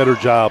much better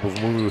job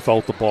of moving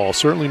without the ball.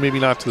 Certainly maybe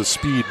not to the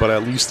speed, but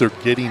at least they're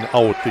getting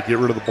out. They get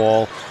rid of the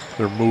ball.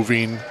 They're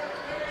moving.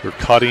 They're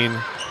cutting.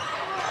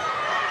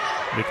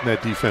 Making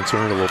that defense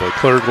earn a little bit.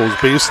 Claire goes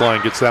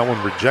baseline, gets that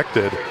one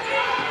rejected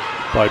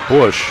by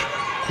Bush.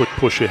 Quick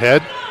push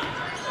ahead.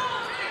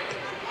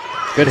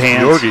 Good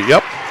hands. Bjorgi,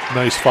 yep.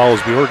 Nice foul as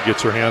Bjorgi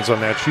gets her hands on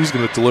that. She's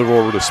going to deliver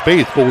over to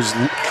Spaeth. Goes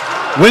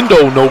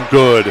window, no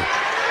good.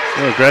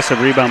 Aggressive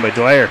rebound by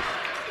Dwyer.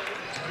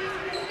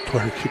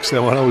 Dwyer kicks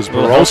that one out. It was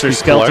Borowski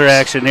skelter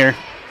action here.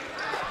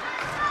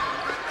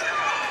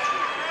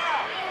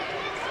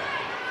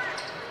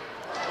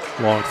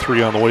 Long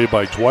three on the way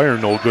by Dwyer,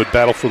 no good.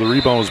 Battle for the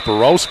rebound was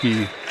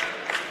Borowski.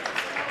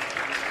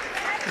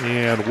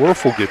 And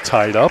Werfel get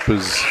tied up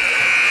as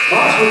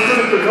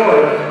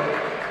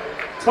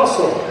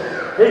Tussle,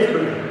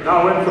 Hafman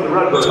now in for the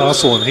Redbirds.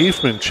 Tussle and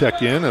Hafman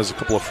check in as a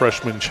couple of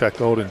freshmen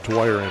check out, and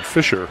Dwyer and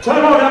Fisher.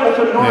 Timeout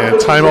Appleton North. And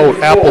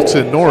timeout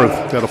Appleton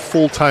North. Got a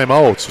full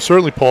timeout. So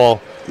certainly,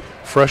 Paul,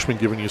 freshmen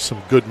giving you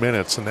some good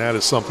minutes, and that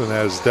is something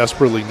that is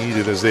desperately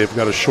needed as they've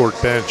got a short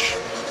bench.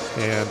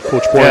 And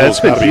Coach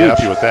Boyle's got to be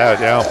happy with that,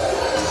 yeah.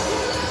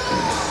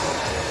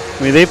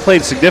 I mean, they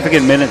played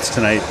significant minutes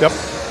tonight. Yep.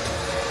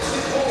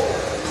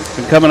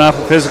 Been coming off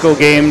a physical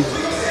game.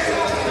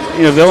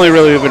 You know, they've only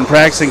really been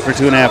practicing for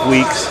 2.5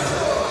 weeks.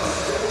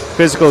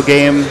 Physical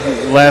game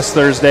last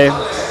Thursday.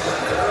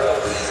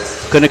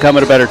 Couldn't have come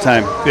at a better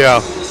time.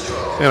 Yeah.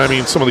 And I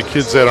mean, some of the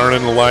kids that aren't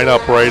in the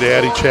lineup, right?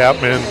 Addie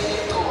Chapman,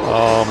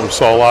 who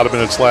saw a lot of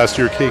minutes last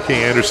year. KK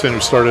Anderson, who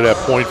started at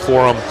point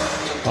for him.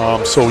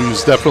 So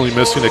he's definitely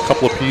missing a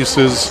couple of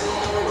pieces.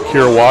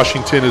 Kira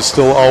Washington is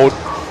still out.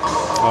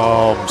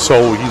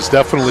 So he's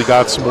definitely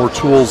got some more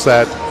tools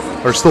that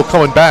are still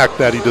coming back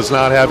that he does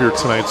not have here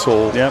tonight.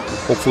 So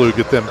hopefully we'll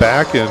get them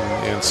back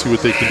and see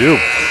what they can do.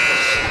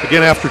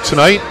 Again, after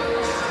tonight,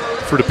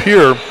 for De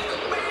Pere,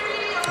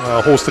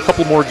 host a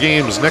couple more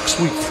games. Next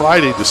week,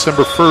 Friday,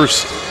 December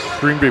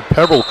 1st, Green Bay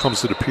Pebble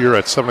comes to De Pere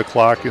at 7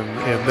 o'clock. And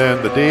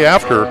then the day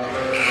after,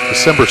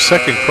 December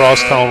 2nd,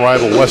 crosstown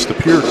rival West De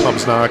Pere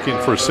comes knocking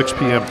for a 6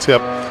 p.m.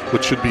 tip,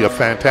 which should be a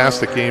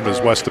fantastic game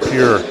as West De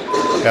Pere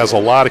has a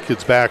lot of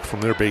kids back from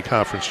their Bay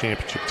Conference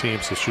Championship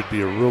teams. So it should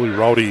be a really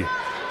rowdy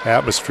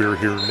atmosphere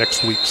here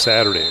next week,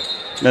 Saturday.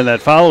 And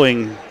that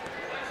following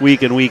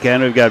week and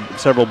weekend, we've got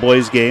several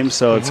boys games,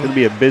 so it's going to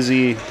be a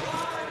busy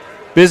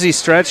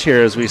stretch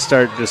here as we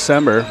start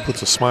December.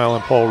 Puts a smile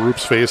on Paul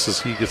Roop's face as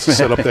he gets to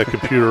set up that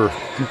computer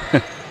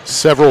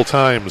several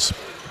times.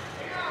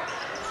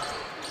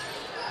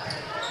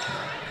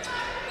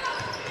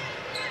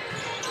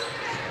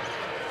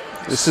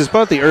 This is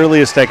about the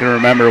earliest I can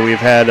remember we've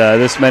had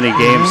this many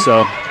games,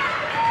 so.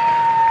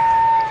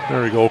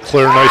 There we go.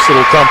 Claire, nice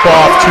little dump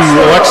off to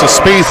Alexis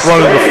Spaeth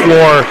running the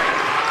floor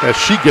as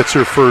she gets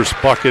her first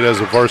bucket as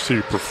a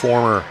varsity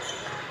performer.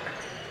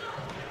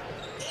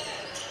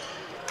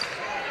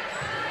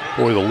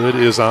 Boy, the lid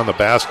is on the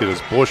basket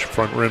as Bush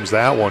front rims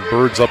that one.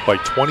 Birds up by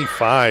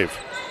 25.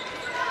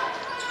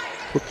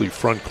 Quickly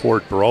front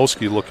court.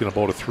 Borowski looking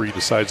about a three,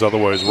 decides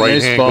otherwise. Right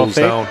nice hand ball goes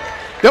fake. down.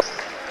 Yep.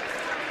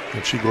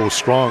 And she goes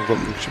strong. Look,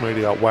 she might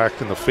have got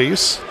whacked in the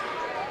face.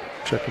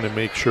 Checking to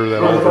make sure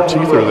that all of her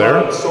teeth are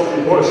there.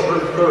 Sophie Bush, her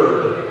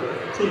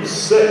third. Team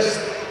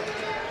sixth.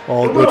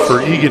 All good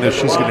for Egan as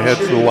she's going to head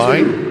to the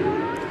line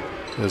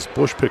as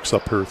Bush picks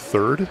up her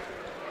third.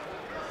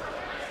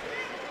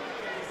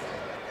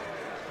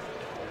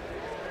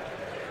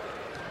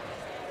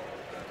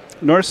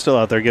 North's still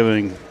out there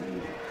giving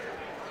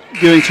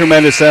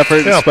tremendous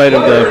effort in spite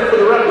of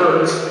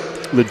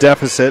the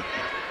deficit.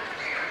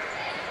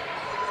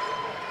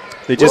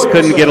 They just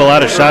couldn't get a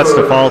lot of shots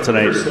to fall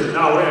tonight.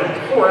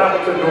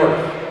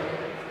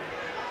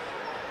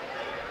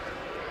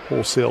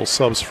 Wholesale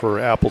subs for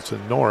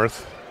Appleton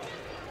North.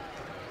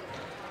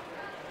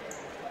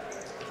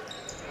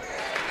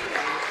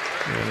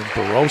 And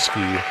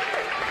Borowski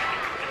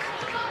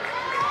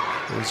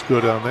was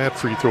good on that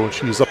free throw, and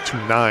she's up to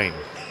 9.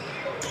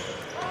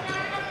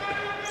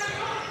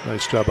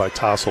 Nice job by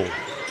Tassel.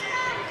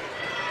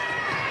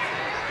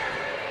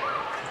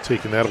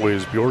 Taking that away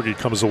as Bjorgi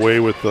comes away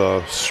with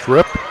the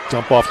strip.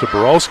 Dump off to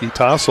Borowski.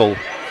 Tassel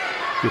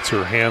gets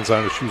her hands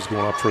on it. She was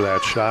going up for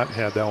that shot.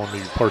 Had that one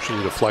be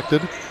partially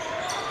deflected.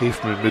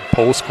 Hafman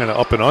mid-post, kind of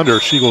up and under.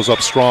 She goes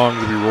up strong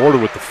to be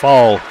rewarded with the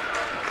foul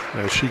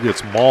as she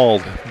gets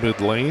mauled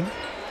mid-lane.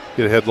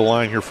 Get ahead of the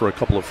line here for a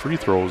couple of free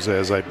throws,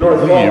 as I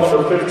believe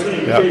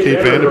Kate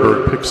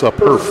Vandenberg picks up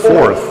her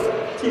 4th.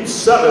 Team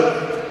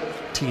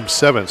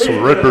 7. So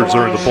the Redbirds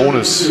are in the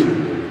bonus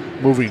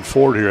moving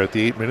forward here at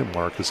the 8-minute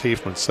mark as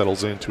Hafman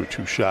settles into a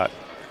 2-shot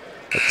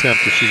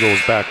attempt as she goes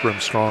back rim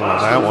strong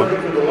on that one.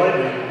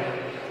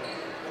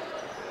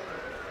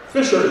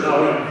 Fisher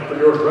now in for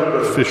your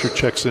Redbirds. Fisher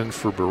checks in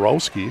for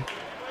Borowski.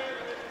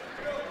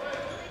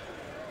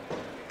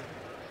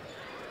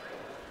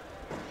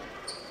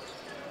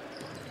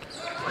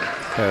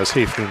 As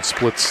Hafman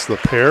splits the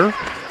pair,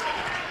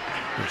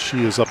 and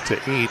she is up to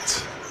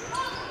 8.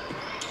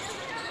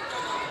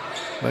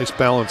 Nice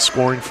balanced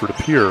scoring for De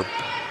Pere.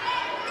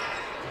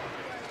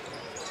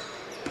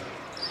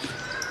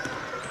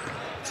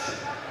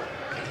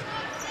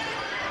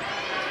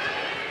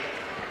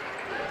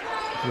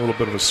 A little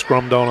bit of a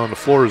scrum down on the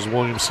floor as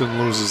Williamson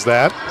loses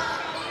that.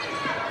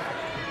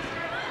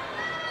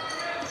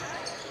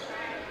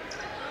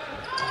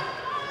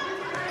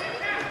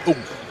 Oh,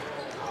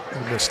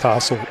 missed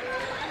Tassel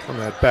on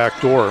that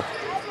back door.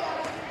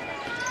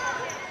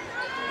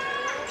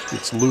 She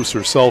gets loose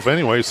herself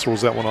anyways,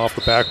 throws that one off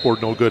the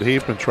backboard, no good.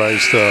 Hafman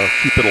tries to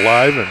keep it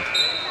alive, and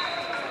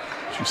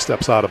she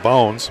steps out of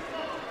bounds.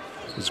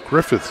 As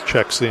Griffith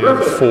checks in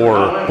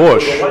for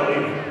Bush.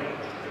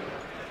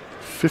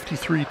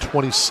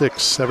 53-26,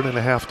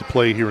 7.5 to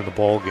play here in the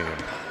ball game.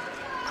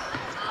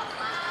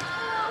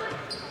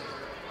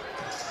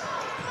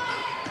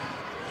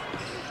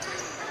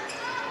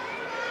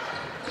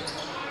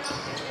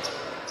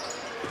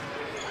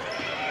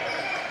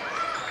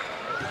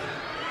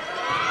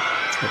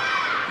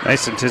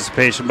 Nice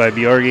anticipation by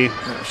Bjorgi.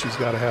 Yeah, she's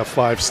got to have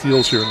 5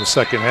 steals here in the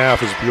second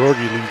half as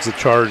Bjorgi leads the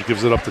charge,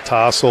 gives it up to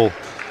Tassel,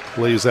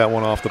 lays that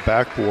one off the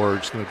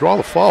backboard. She's going to draw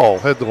the foul,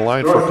 head to the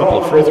line for a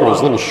couple of free throws,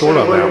 a little short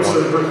on that one.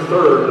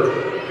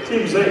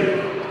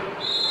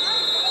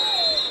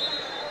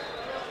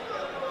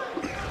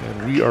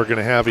 And we are going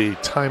to have a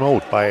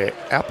timeout by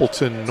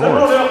Appleton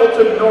North.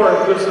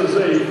 This is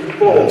a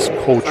full. As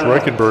Coach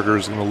Reichenberger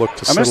is going to look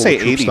to settle the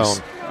troops down.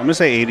 I'm going to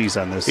say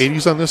 80s on this.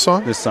 80s on this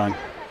song? This song.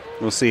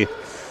 We'll see.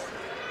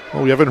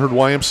 Well, we haven't heard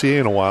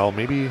YMCA in a while.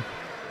 Maybe,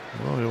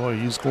 well,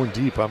 he's going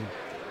deep.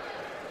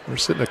 We're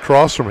sitting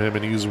across from him,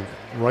 and he's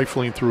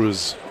rifling through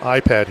his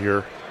iPad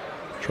here,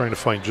 trying to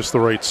find just the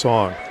right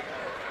song.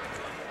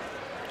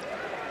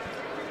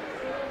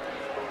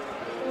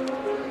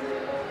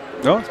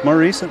 No, it's more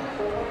recent.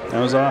 That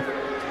was off.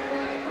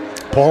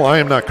 Paul, I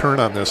am not current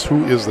on this.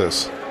 Who is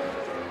this?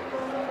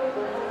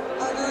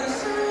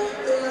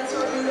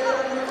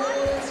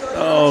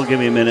 Oh, give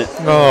me a minute.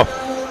 Oh.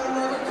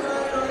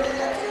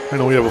 I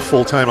know we have a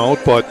full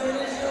timeout, but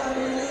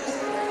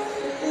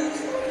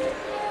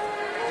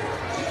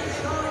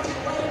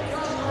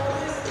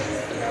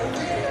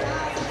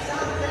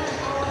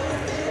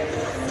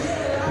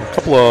a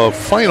couple of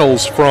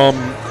finals from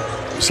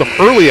some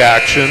early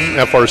action,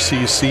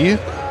 FRCC.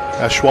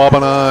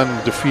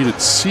 Ashwaubenon defeated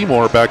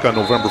Seymour back on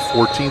November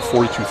 14th,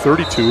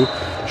 42-32.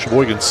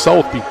 Sheboygan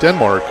South beat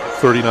Denmark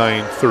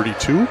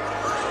 39-32.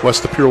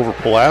 West De Pere over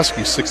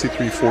Pulaski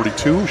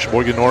 63-42.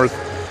 Sheboygan North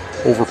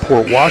over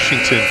Port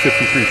Washington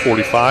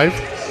 53-45.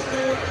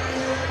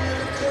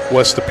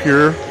 West De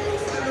Pere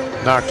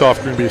knocked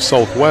off Green Bay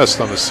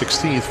Southwest on the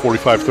 16th,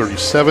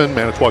 45-37.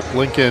 Manitowoc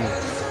Lincoln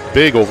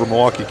big over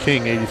Milwaukee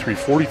King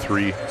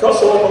 83-43.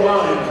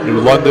 New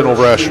London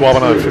over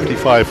Ashwaubenon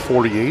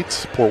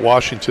 55-48. Port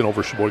Washington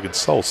over Sheboygan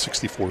South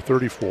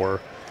 64-34.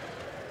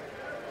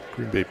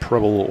 Green Bay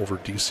Preble over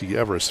DC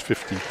Everest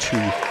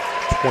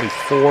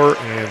 52-24.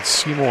 And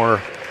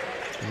Seymour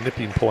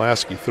nipping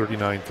Pulaski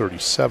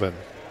 39-37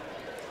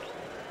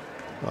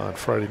 on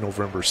Friday,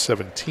 November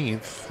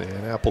 17th.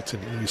 And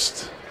Appleton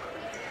East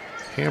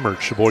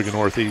hammered Sheboygan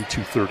North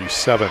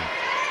 82-37.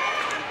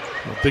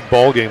 A big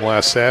ball game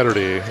last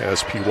Saturday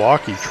as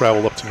Pewaukee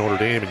traveled up to Notre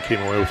Dame and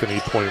came away with an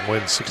 8-point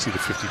win,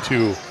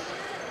 60-52.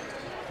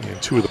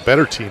 And two of the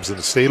better teams in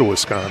the state of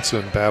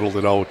Wisconsin battled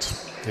it out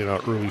in an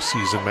early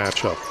season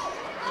matchup.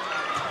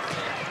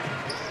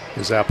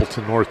 As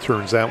Appleton North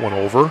turns that one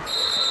over.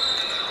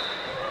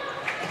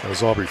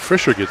 As Aubrey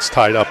Fisher gets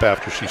tied up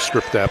after she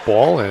stripped that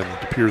ball, and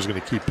De Pere is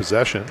going to keep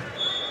possession.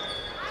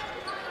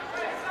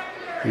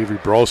 Avery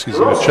Borowski is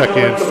going to check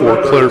in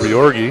for Claire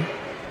Bjorgi.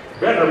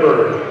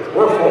 Vanderberg,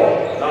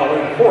 Werfel, now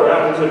in for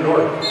Appleton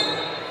North.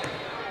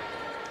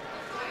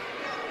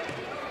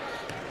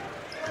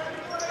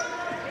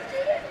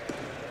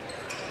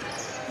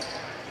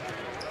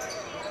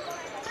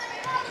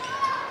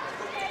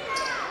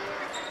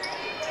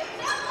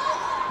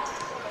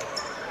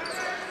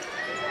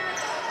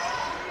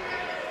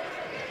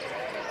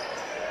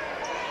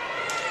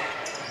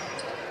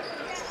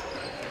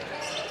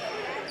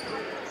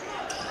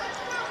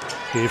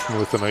 Hafman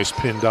with a nice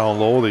pin down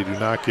low. They do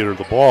not get her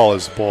the ball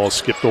as the ball is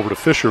skipped over to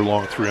Fisher.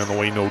 Long three on the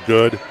way, no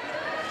good.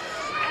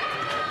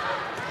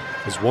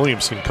 As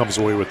Williamson comes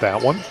away with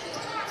that one.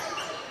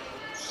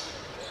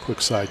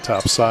 Quick side,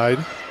 top side.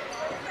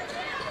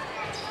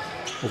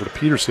 Over to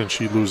Peterson.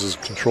 She loses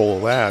control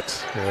of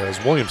that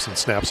as Williamson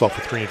snaps off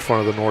a three in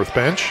front of the north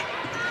bench.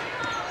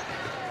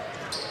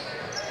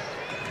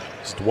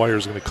 As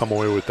Dwyer's going to come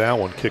away with that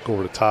one. Kick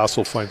over to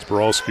Tassel. Finds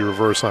Borowski.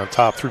 Reverse on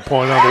top.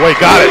 3-point on the way.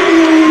 Got it.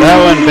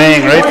 That one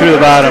bang right through the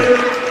bottom.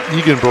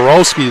 Egan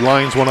Borowski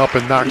lines one up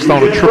and knocks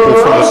down a triple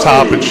from the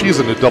top, and she's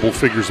in the double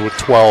figures with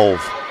 12.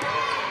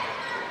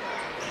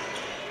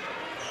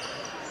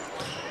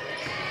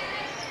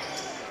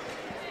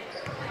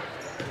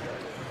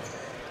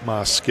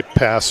 Moss skip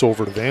pass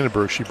over to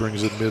Vandenberg. She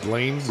brings it mid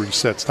lane,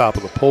 resets top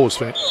of the post.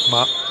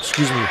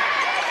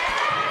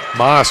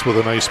 Moss with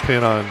a nice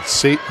pin on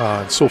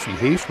Sophie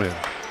Hafman.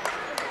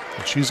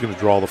 And she's going to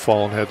draw the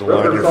fall and head the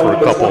line here for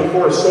a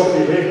couple.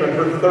 Sophie Hafman,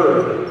 her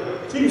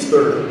third. Team's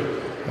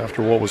third.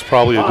 After what was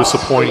probably a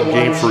disappointing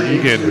game for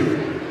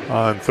Egan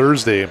on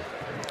Thursday,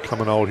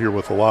 coming out here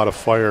with a lot of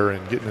fire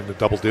and getting into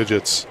double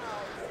digits,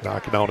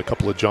 knocking down a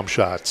couple of jump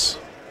shots.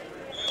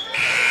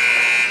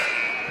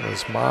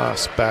 As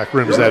Moss back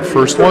rims that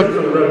first one.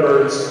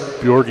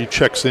 Bjorgi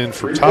checks in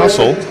for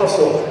Tassel.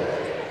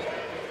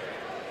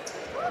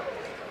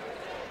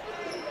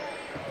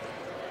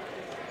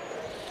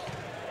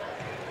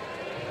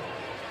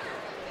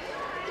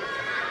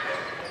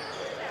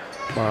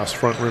 Moss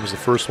front rims the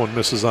first one,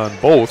 misses on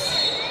both.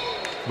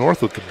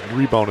 North with the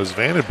rebound as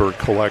Vandenberg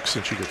collects,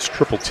 and she gets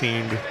triple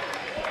teamed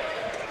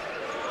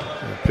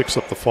and picks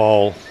up the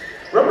fall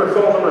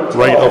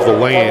right of the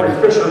lane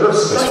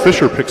as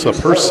Fisher picks up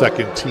her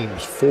second,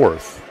 team's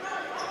fourth.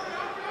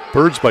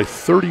 Birds by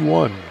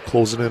 31,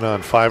 closing in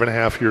on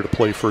 5.5 here to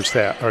play first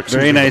half.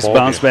 Very nice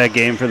bounce back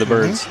game for the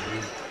Birds.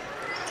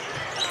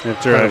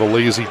 After kind of a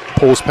lazy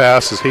post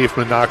pass as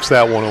Hafman knocks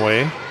that one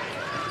away.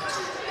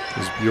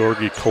 As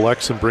Bjorgi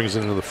collects and brings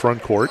it into the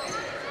front court.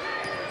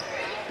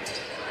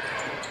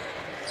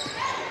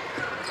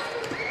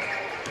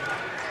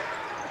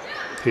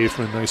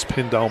 Hafman, nice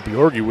pin down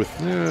Bjorgi with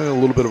a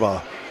little bit of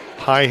a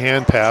high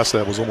hand pass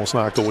that was almost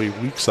knocked away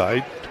weak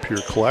side. Pere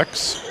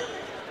collects.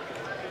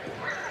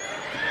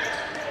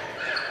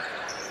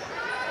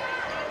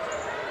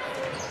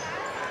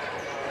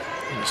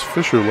 As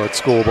Fisher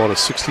lets go about a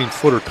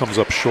 16-footer, comes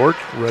up short.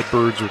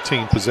 Redbirds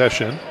retain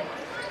possession.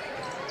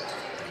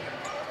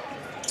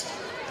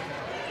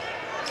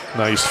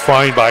 Nice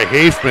find by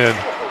Hafman.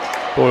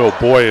 Boy, oh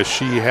boy, as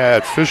she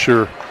had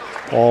Fisher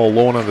all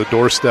alone on the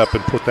doorstep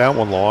and put that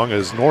one long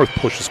as North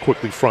pushes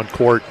quickly front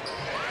court.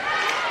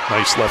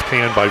 Nice left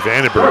hand by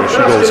Vandenberg as she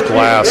goes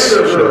glass. She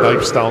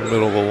knifes down the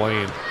middle of the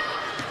lane.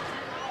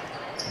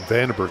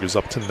 Vandenberg is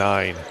up to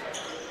 9.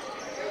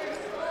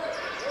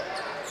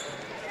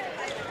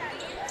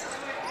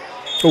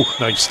 Oh,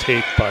 nice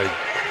take by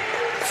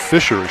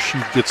Fisher as she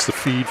gets the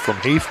feed from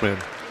Hafman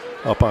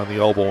up on the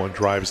elbow and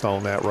drives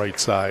down that right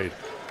side.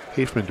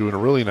 Hafman doing a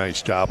really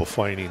nice job of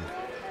finding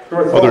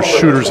other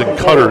shooters and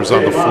cutters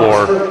on the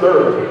floor.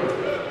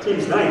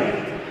 Team's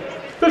 9.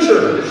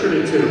 Fisher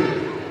shooting 2.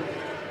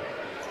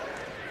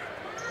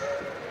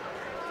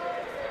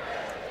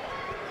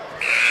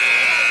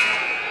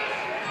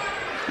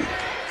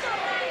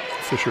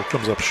 Fisher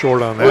comes up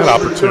short on that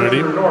opportunity.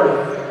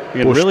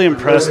 Again, really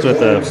impressed with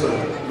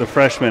the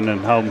freshmen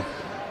and how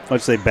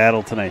much they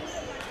battled tonight.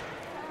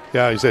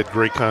 Yeah, he's had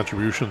great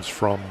contributions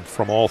from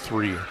all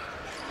three.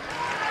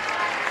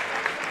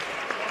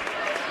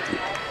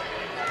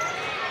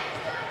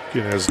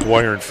 Again, as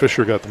Dwyer and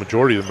Fisher got the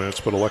majority of the minutes,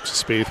 but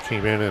Alexis Spaeth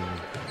came in and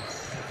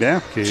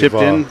chipped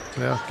in.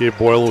 Gave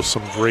Boileau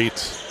some great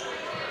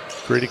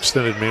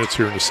extended minutes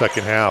here in the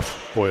second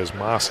half. Boy, as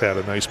Moss had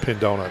a nice pin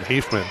down on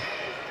Hafman.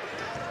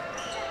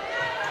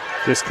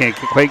 Just can't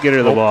quite get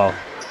her the ball.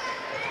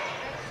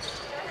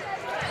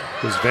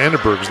 As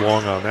Vandenberg's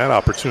long on that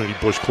opportunity.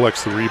 Bush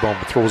collects the rebound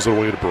but throws it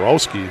away to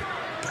Borowski.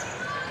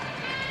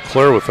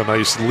 Claire with a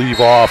nice leave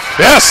off.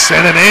 Yes,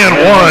 and an and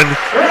one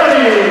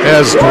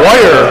as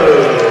Dwyer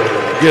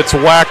gets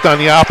whacked on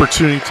the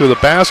opportunity to the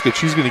basket.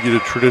 She's going to get a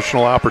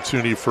traditional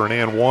opportunity for an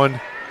and one.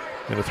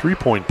 And a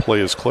three-point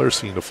play as Claire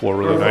seeing the floor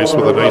really nice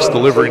with a nice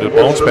delivery to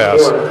bounce pass.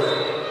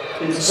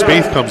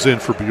 Spaeth comes in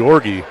for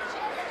Bjorgi.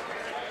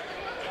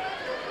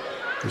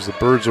 As the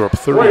Birds are up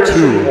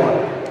 32.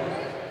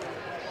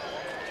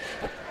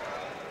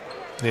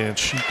 And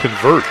she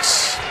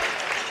converts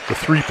the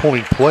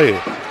three-point play.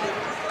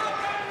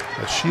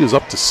 As she is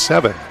up to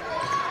 7.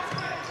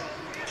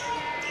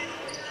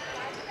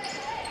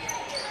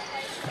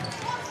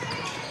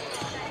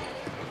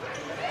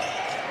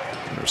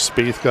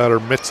 Spaeth got her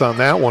mitts on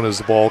that one as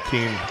the ball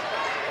came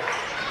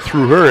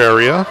through her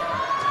area.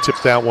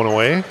 Tipped that one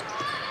away.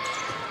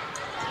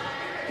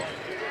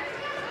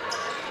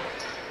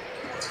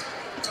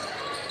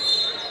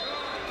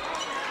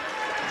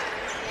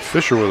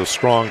 Fisher with a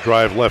strong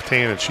drive left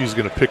hand, and she's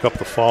going to pick up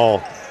the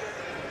fall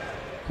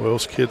Well,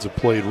 those kids have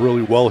played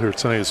really well here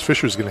tonight as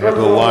Fisher's going to head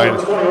to the line.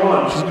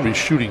 She's going to be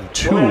shooting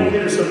 2.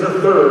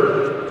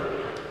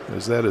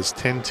 As that is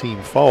 10 team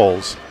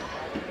fouls.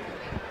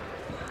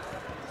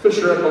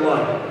 Fisher at the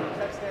line.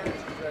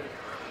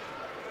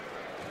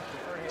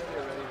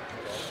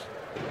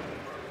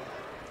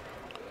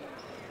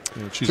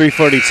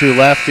 .342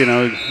 left, you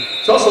know.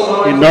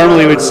 You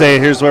normally would say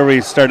here's where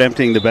we start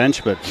emptying the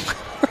bench, but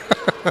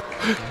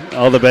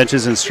all the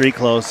benches in street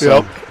clothes. So.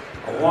 Yep.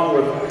 Along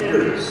with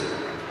Peters.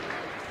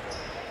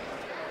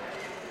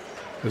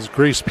 As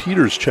Grace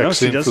Peters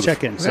checks in. She does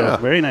check in, so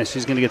very nice.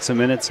 She's going to get some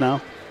minutes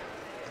now.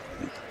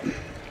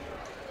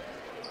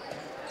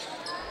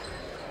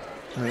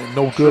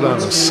 No good on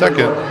the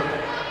second.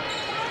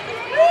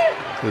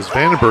 As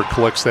Vandenberg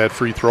collects that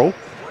free throw.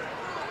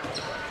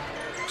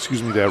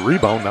 Excuse me, that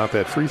rebound, not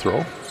that free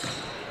throw.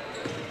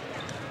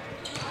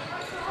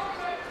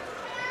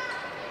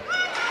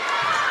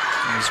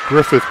 As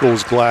Griffith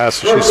goes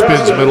glass, she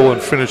spins middle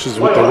and finishes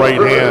with the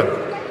right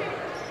hand.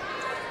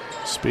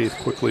 Spaeth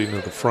quickly into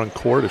the front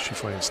court as she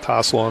finds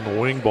Tossel on the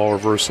wing. Ball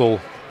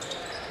reversal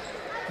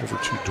over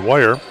to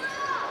Dwyer.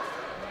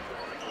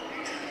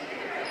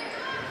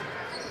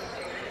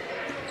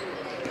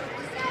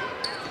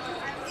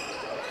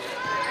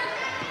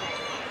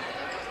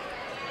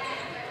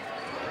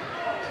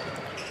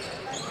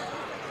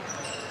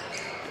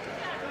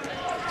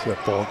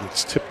 That ball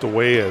gets tipped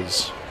away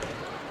as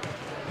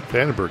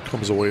Vandenberg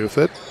comes away with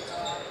it.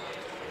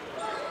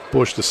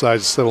 Bush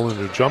decides to settle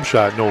into a jump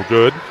shot, no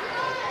good.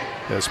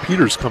 As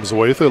Peters comes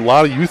away with it. A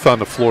lot of youth on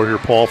the floor here,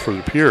 Paul, for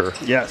the Pere.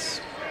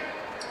 Yes.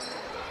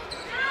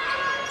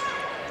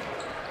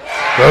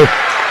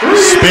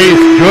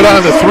 Spaeth, good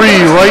on the 3,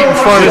 right in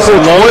front of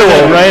Coach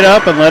Boyle. Right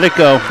up and let it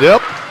go.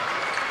 Yep.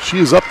 She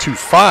is up to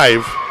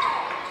 5.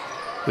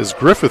 As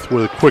Griffith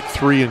with a quick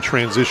 3 in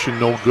transition,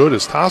 no good.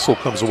 As Tossel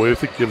comes away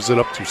with it, gives it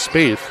up to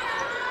Spaeth.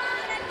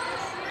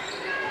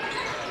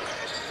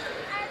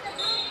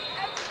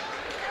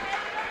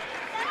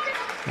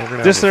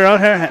 They're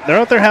out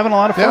there having a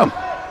lot of fun.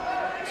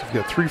 Yeah. So you've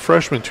got 3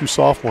 freshmen, 2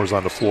 sophomores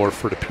on the floor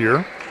for the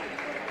Pere.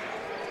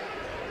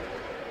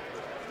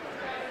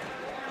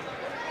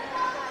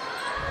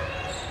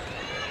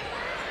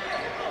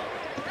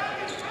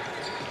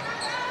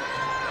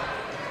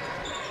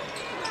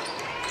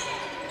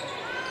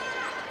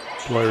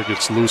 Dwyer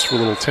gets loose for a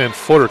little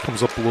 10-footer,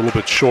 comes up a little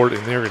bit short,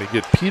 and they're going to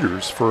get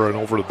Peters for an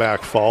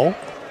over-the-back foul.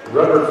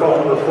 Redbird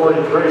foul number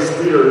 40, Grace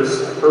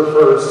Peters, her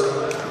first,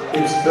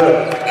 keeps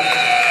fifth.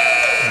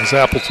 As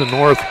Appleton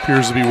North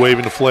appears to be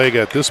waving the flag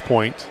at this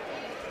point.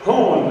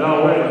 Holman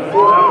now in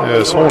for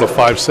Appleton. As Holman, a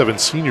 5'7"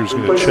 senior, is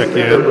going to check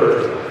in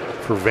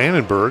for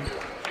Vandenberg.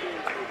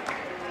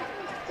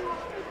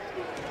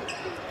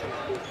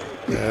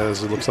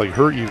 As it looks like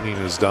her evening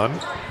is done.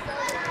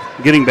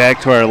 Getting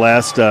back to our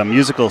last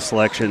musical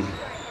selection,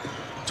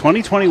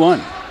 2021.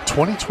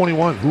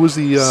 2021. Who was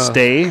the...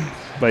 Stay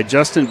by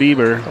Justin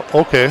Bieber.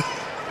 Okay.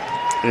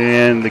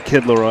 And the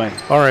Kid Leroy.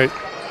 All right.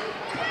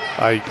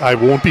 I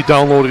won't be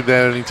downloading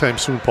that anytime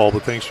soon, Paul,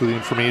 but thanks for the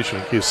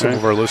information in case some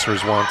of our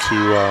listeners want to...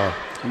 I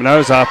mean, I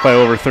was off by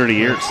over 30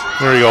 years.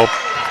 There you go.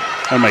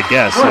 I might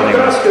guess.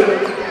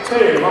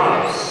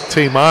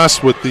 Tay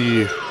Moss with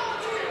the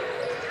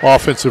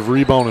offensive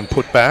rebound and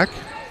put back.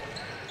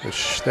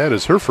 That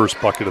is her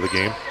first bucket of the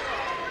game.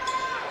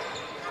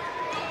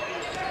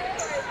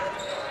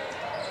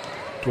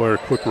 Dwyer,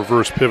 quick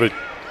reverse pivot,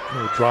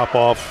 drop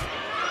off.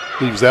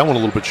 Leaves that one a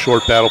little bit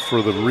short. Battle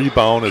for the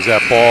rebound as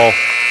that ball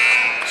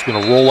is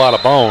going to roll out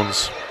of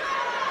bounds.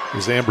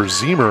 As Amber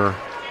Zemer,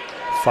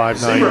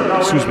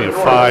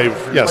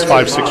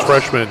 5'6"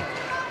 freshman,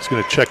 is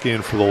going to check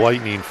in for the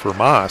Lightning for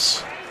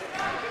Moss.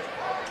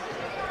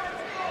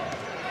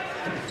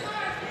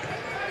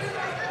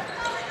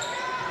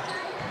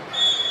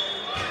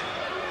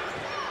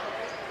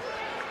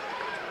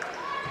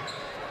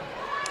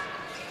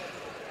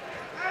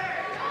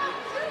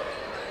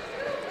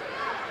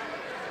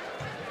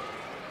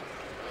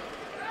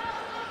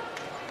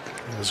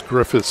 As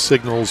Griffith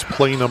signals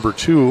play number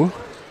 2.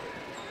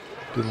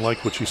 Didn't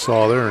like what you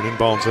saw there and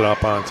inbounds it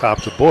up on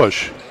top to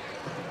Bush.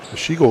 As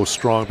she goes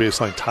strong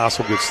baseline.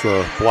 Tossel gets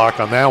the block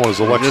on that one as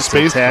Alexis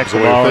Spaeth comes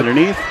away ball with it.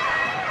 Underneath.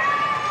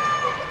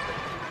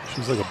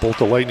 She's like a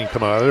bolt of lightning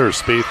coming out of there.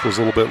 Spaeth was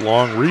a little bit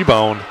long.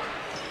 Rebound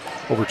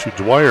over to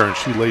Dwyer, and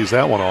she lays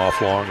that one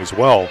off long as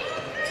well.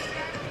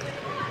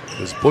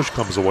 As Bush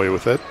comes away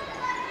with it.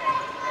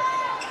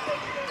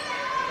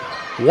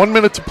 1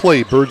 minute to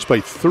play. Birds by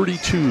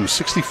 32,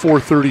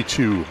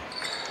 64-32.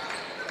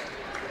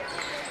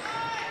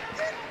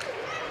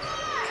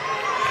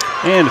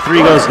 And 3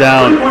 goes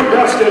down.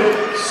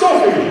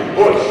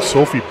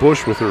 Sophie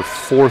Bush with her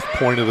 4th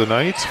point of the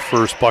night.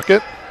 First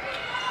bucket.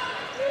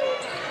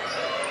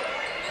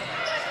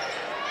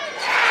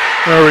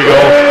 There we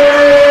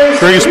go.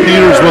 Grace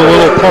Peters with a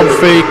little pump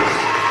fake.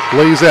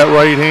 Lays that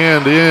right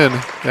hand in.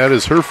 That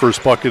is her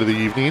first bucket of the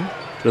evening.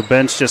 The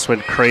bench just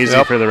went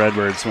crazy for the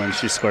Redbirds when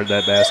she scored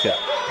that basket.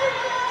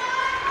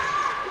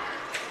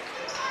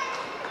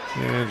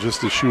 And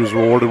just as she was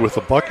rewarded with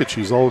a bucket,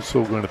 she's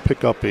also going to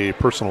pick up a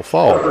personal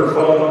foul.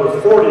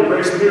 Number 40,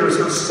 Grace Peters,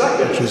 her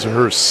second. Which is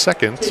her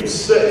second. Team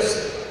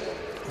 6.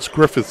 This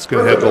Griffith's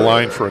going to head the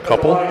line for a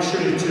couple.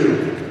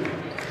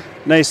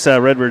 Nice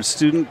Redbird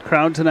student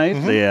crowd tonight.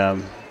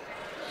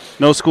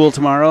 No school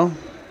tomorrow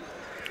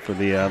for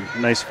the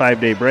nice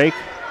 5-day break.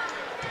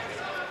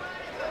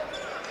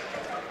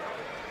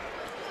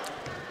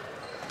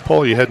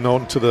 Paul, you heading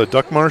out into the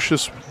duck marsh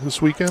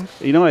this weekend?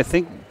 You know, I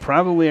think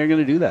probably are going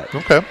to do that.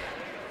 Okay.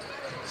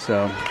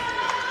 So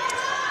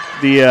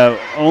the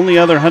only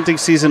other hunting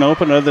season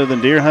open other than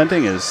deer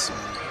hunting is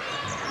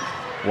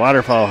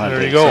waterfowl hunting.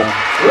 There you go. So.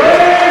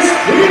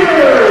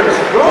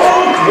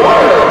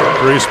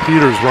 Grace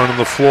Peters running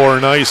the floor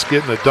nice,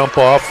 getting a dump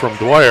off from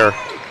Dwyer.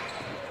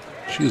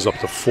 She's up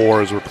to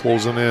 4 as we're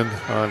closing in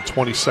on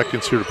 20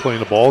 seconds here to play in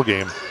the ball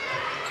game.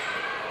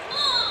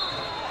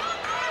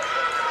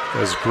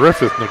 As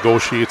Griffith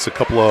negotiates a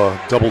couple of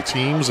double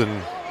teams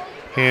and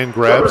hand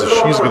grabs,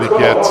 she's going to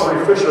get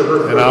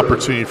an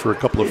opportunity for a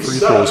couple of free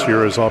throws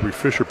here as Aubrey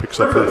Fisher picks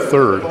up her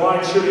third.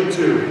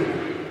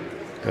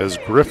 As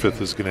Griffith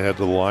is going to head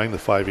to the line, the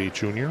 5'8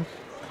 junior.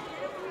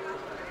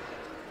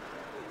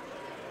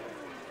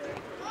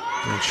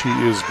 And she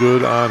is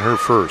good on her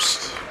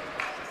first.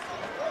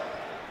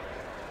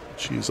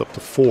 She's up to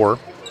 4.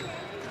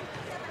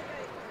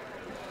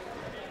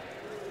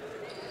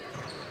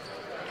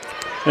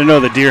 I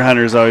know the deer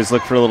hunters always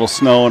look for a little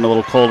snow and a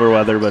little colder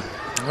weather, but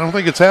I don't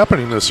think it's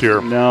happening this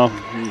year. No.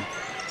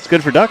 It's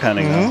good for duck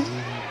hunting, though.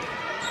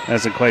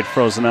 Hasn't quite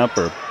frozen up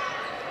or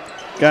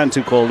gotten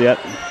too cold yet.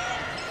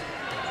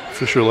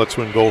 Fisher lets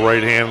one go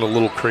right hand a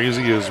little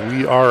crazy as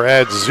we are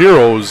at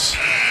zeros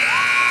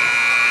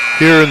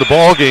here in the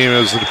ball game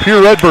as the De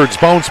Pere Redbirds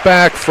bounce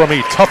back from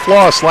a tough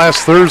loss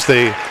last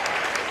Thursday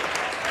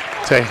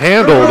to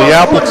handle the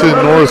Appleton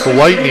North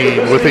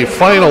Lightning with a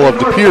final of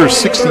De Pere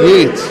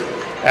 68.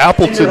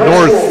 Appleton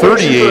North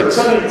 38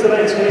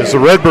 as the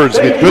Redbirds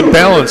get good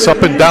balance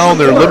up and down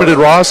their limited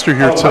roster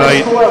here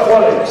tonight.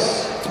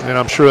 And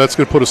I'm sure that's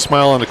going to put a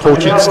smile on the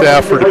coaching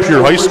staff for De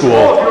Pere High School.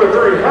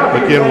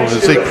 Again,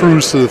 as they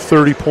cruise to the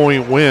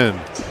 30-point win.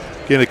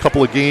 Again, a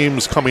couple of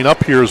games coming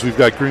up here as we've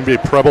got Green Bay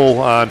Preble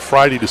on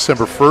Friday,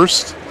 December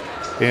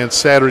 1st and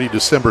Saturday,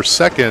 December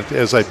 2nd,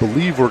 as I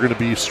believe we're going to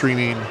be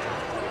streaming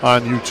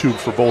on YouTube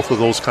for both of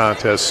those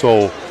contests.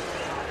 So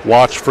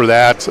watch for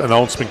that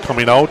announcement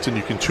coming out, and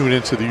you can tune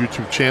into the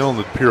YouTube channel in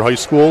the Pere High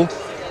School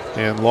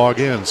and log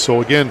in.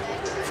 So again,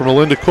 from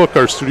Melinda Cook,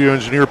 our studio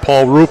engineer,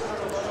 Paul Roop,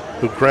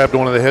 who grabbed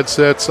one of the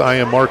headsets, I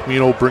am Mark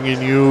Mino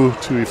bringing you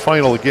to a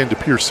final again, De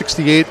Pere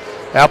 68,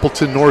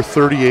 Appleton North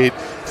 38.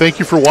 Thank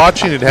you for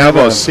watching and have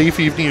a safe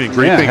evening and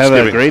great Thanksgiving.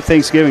 Have a great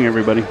Thanksgiving,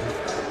 everybody.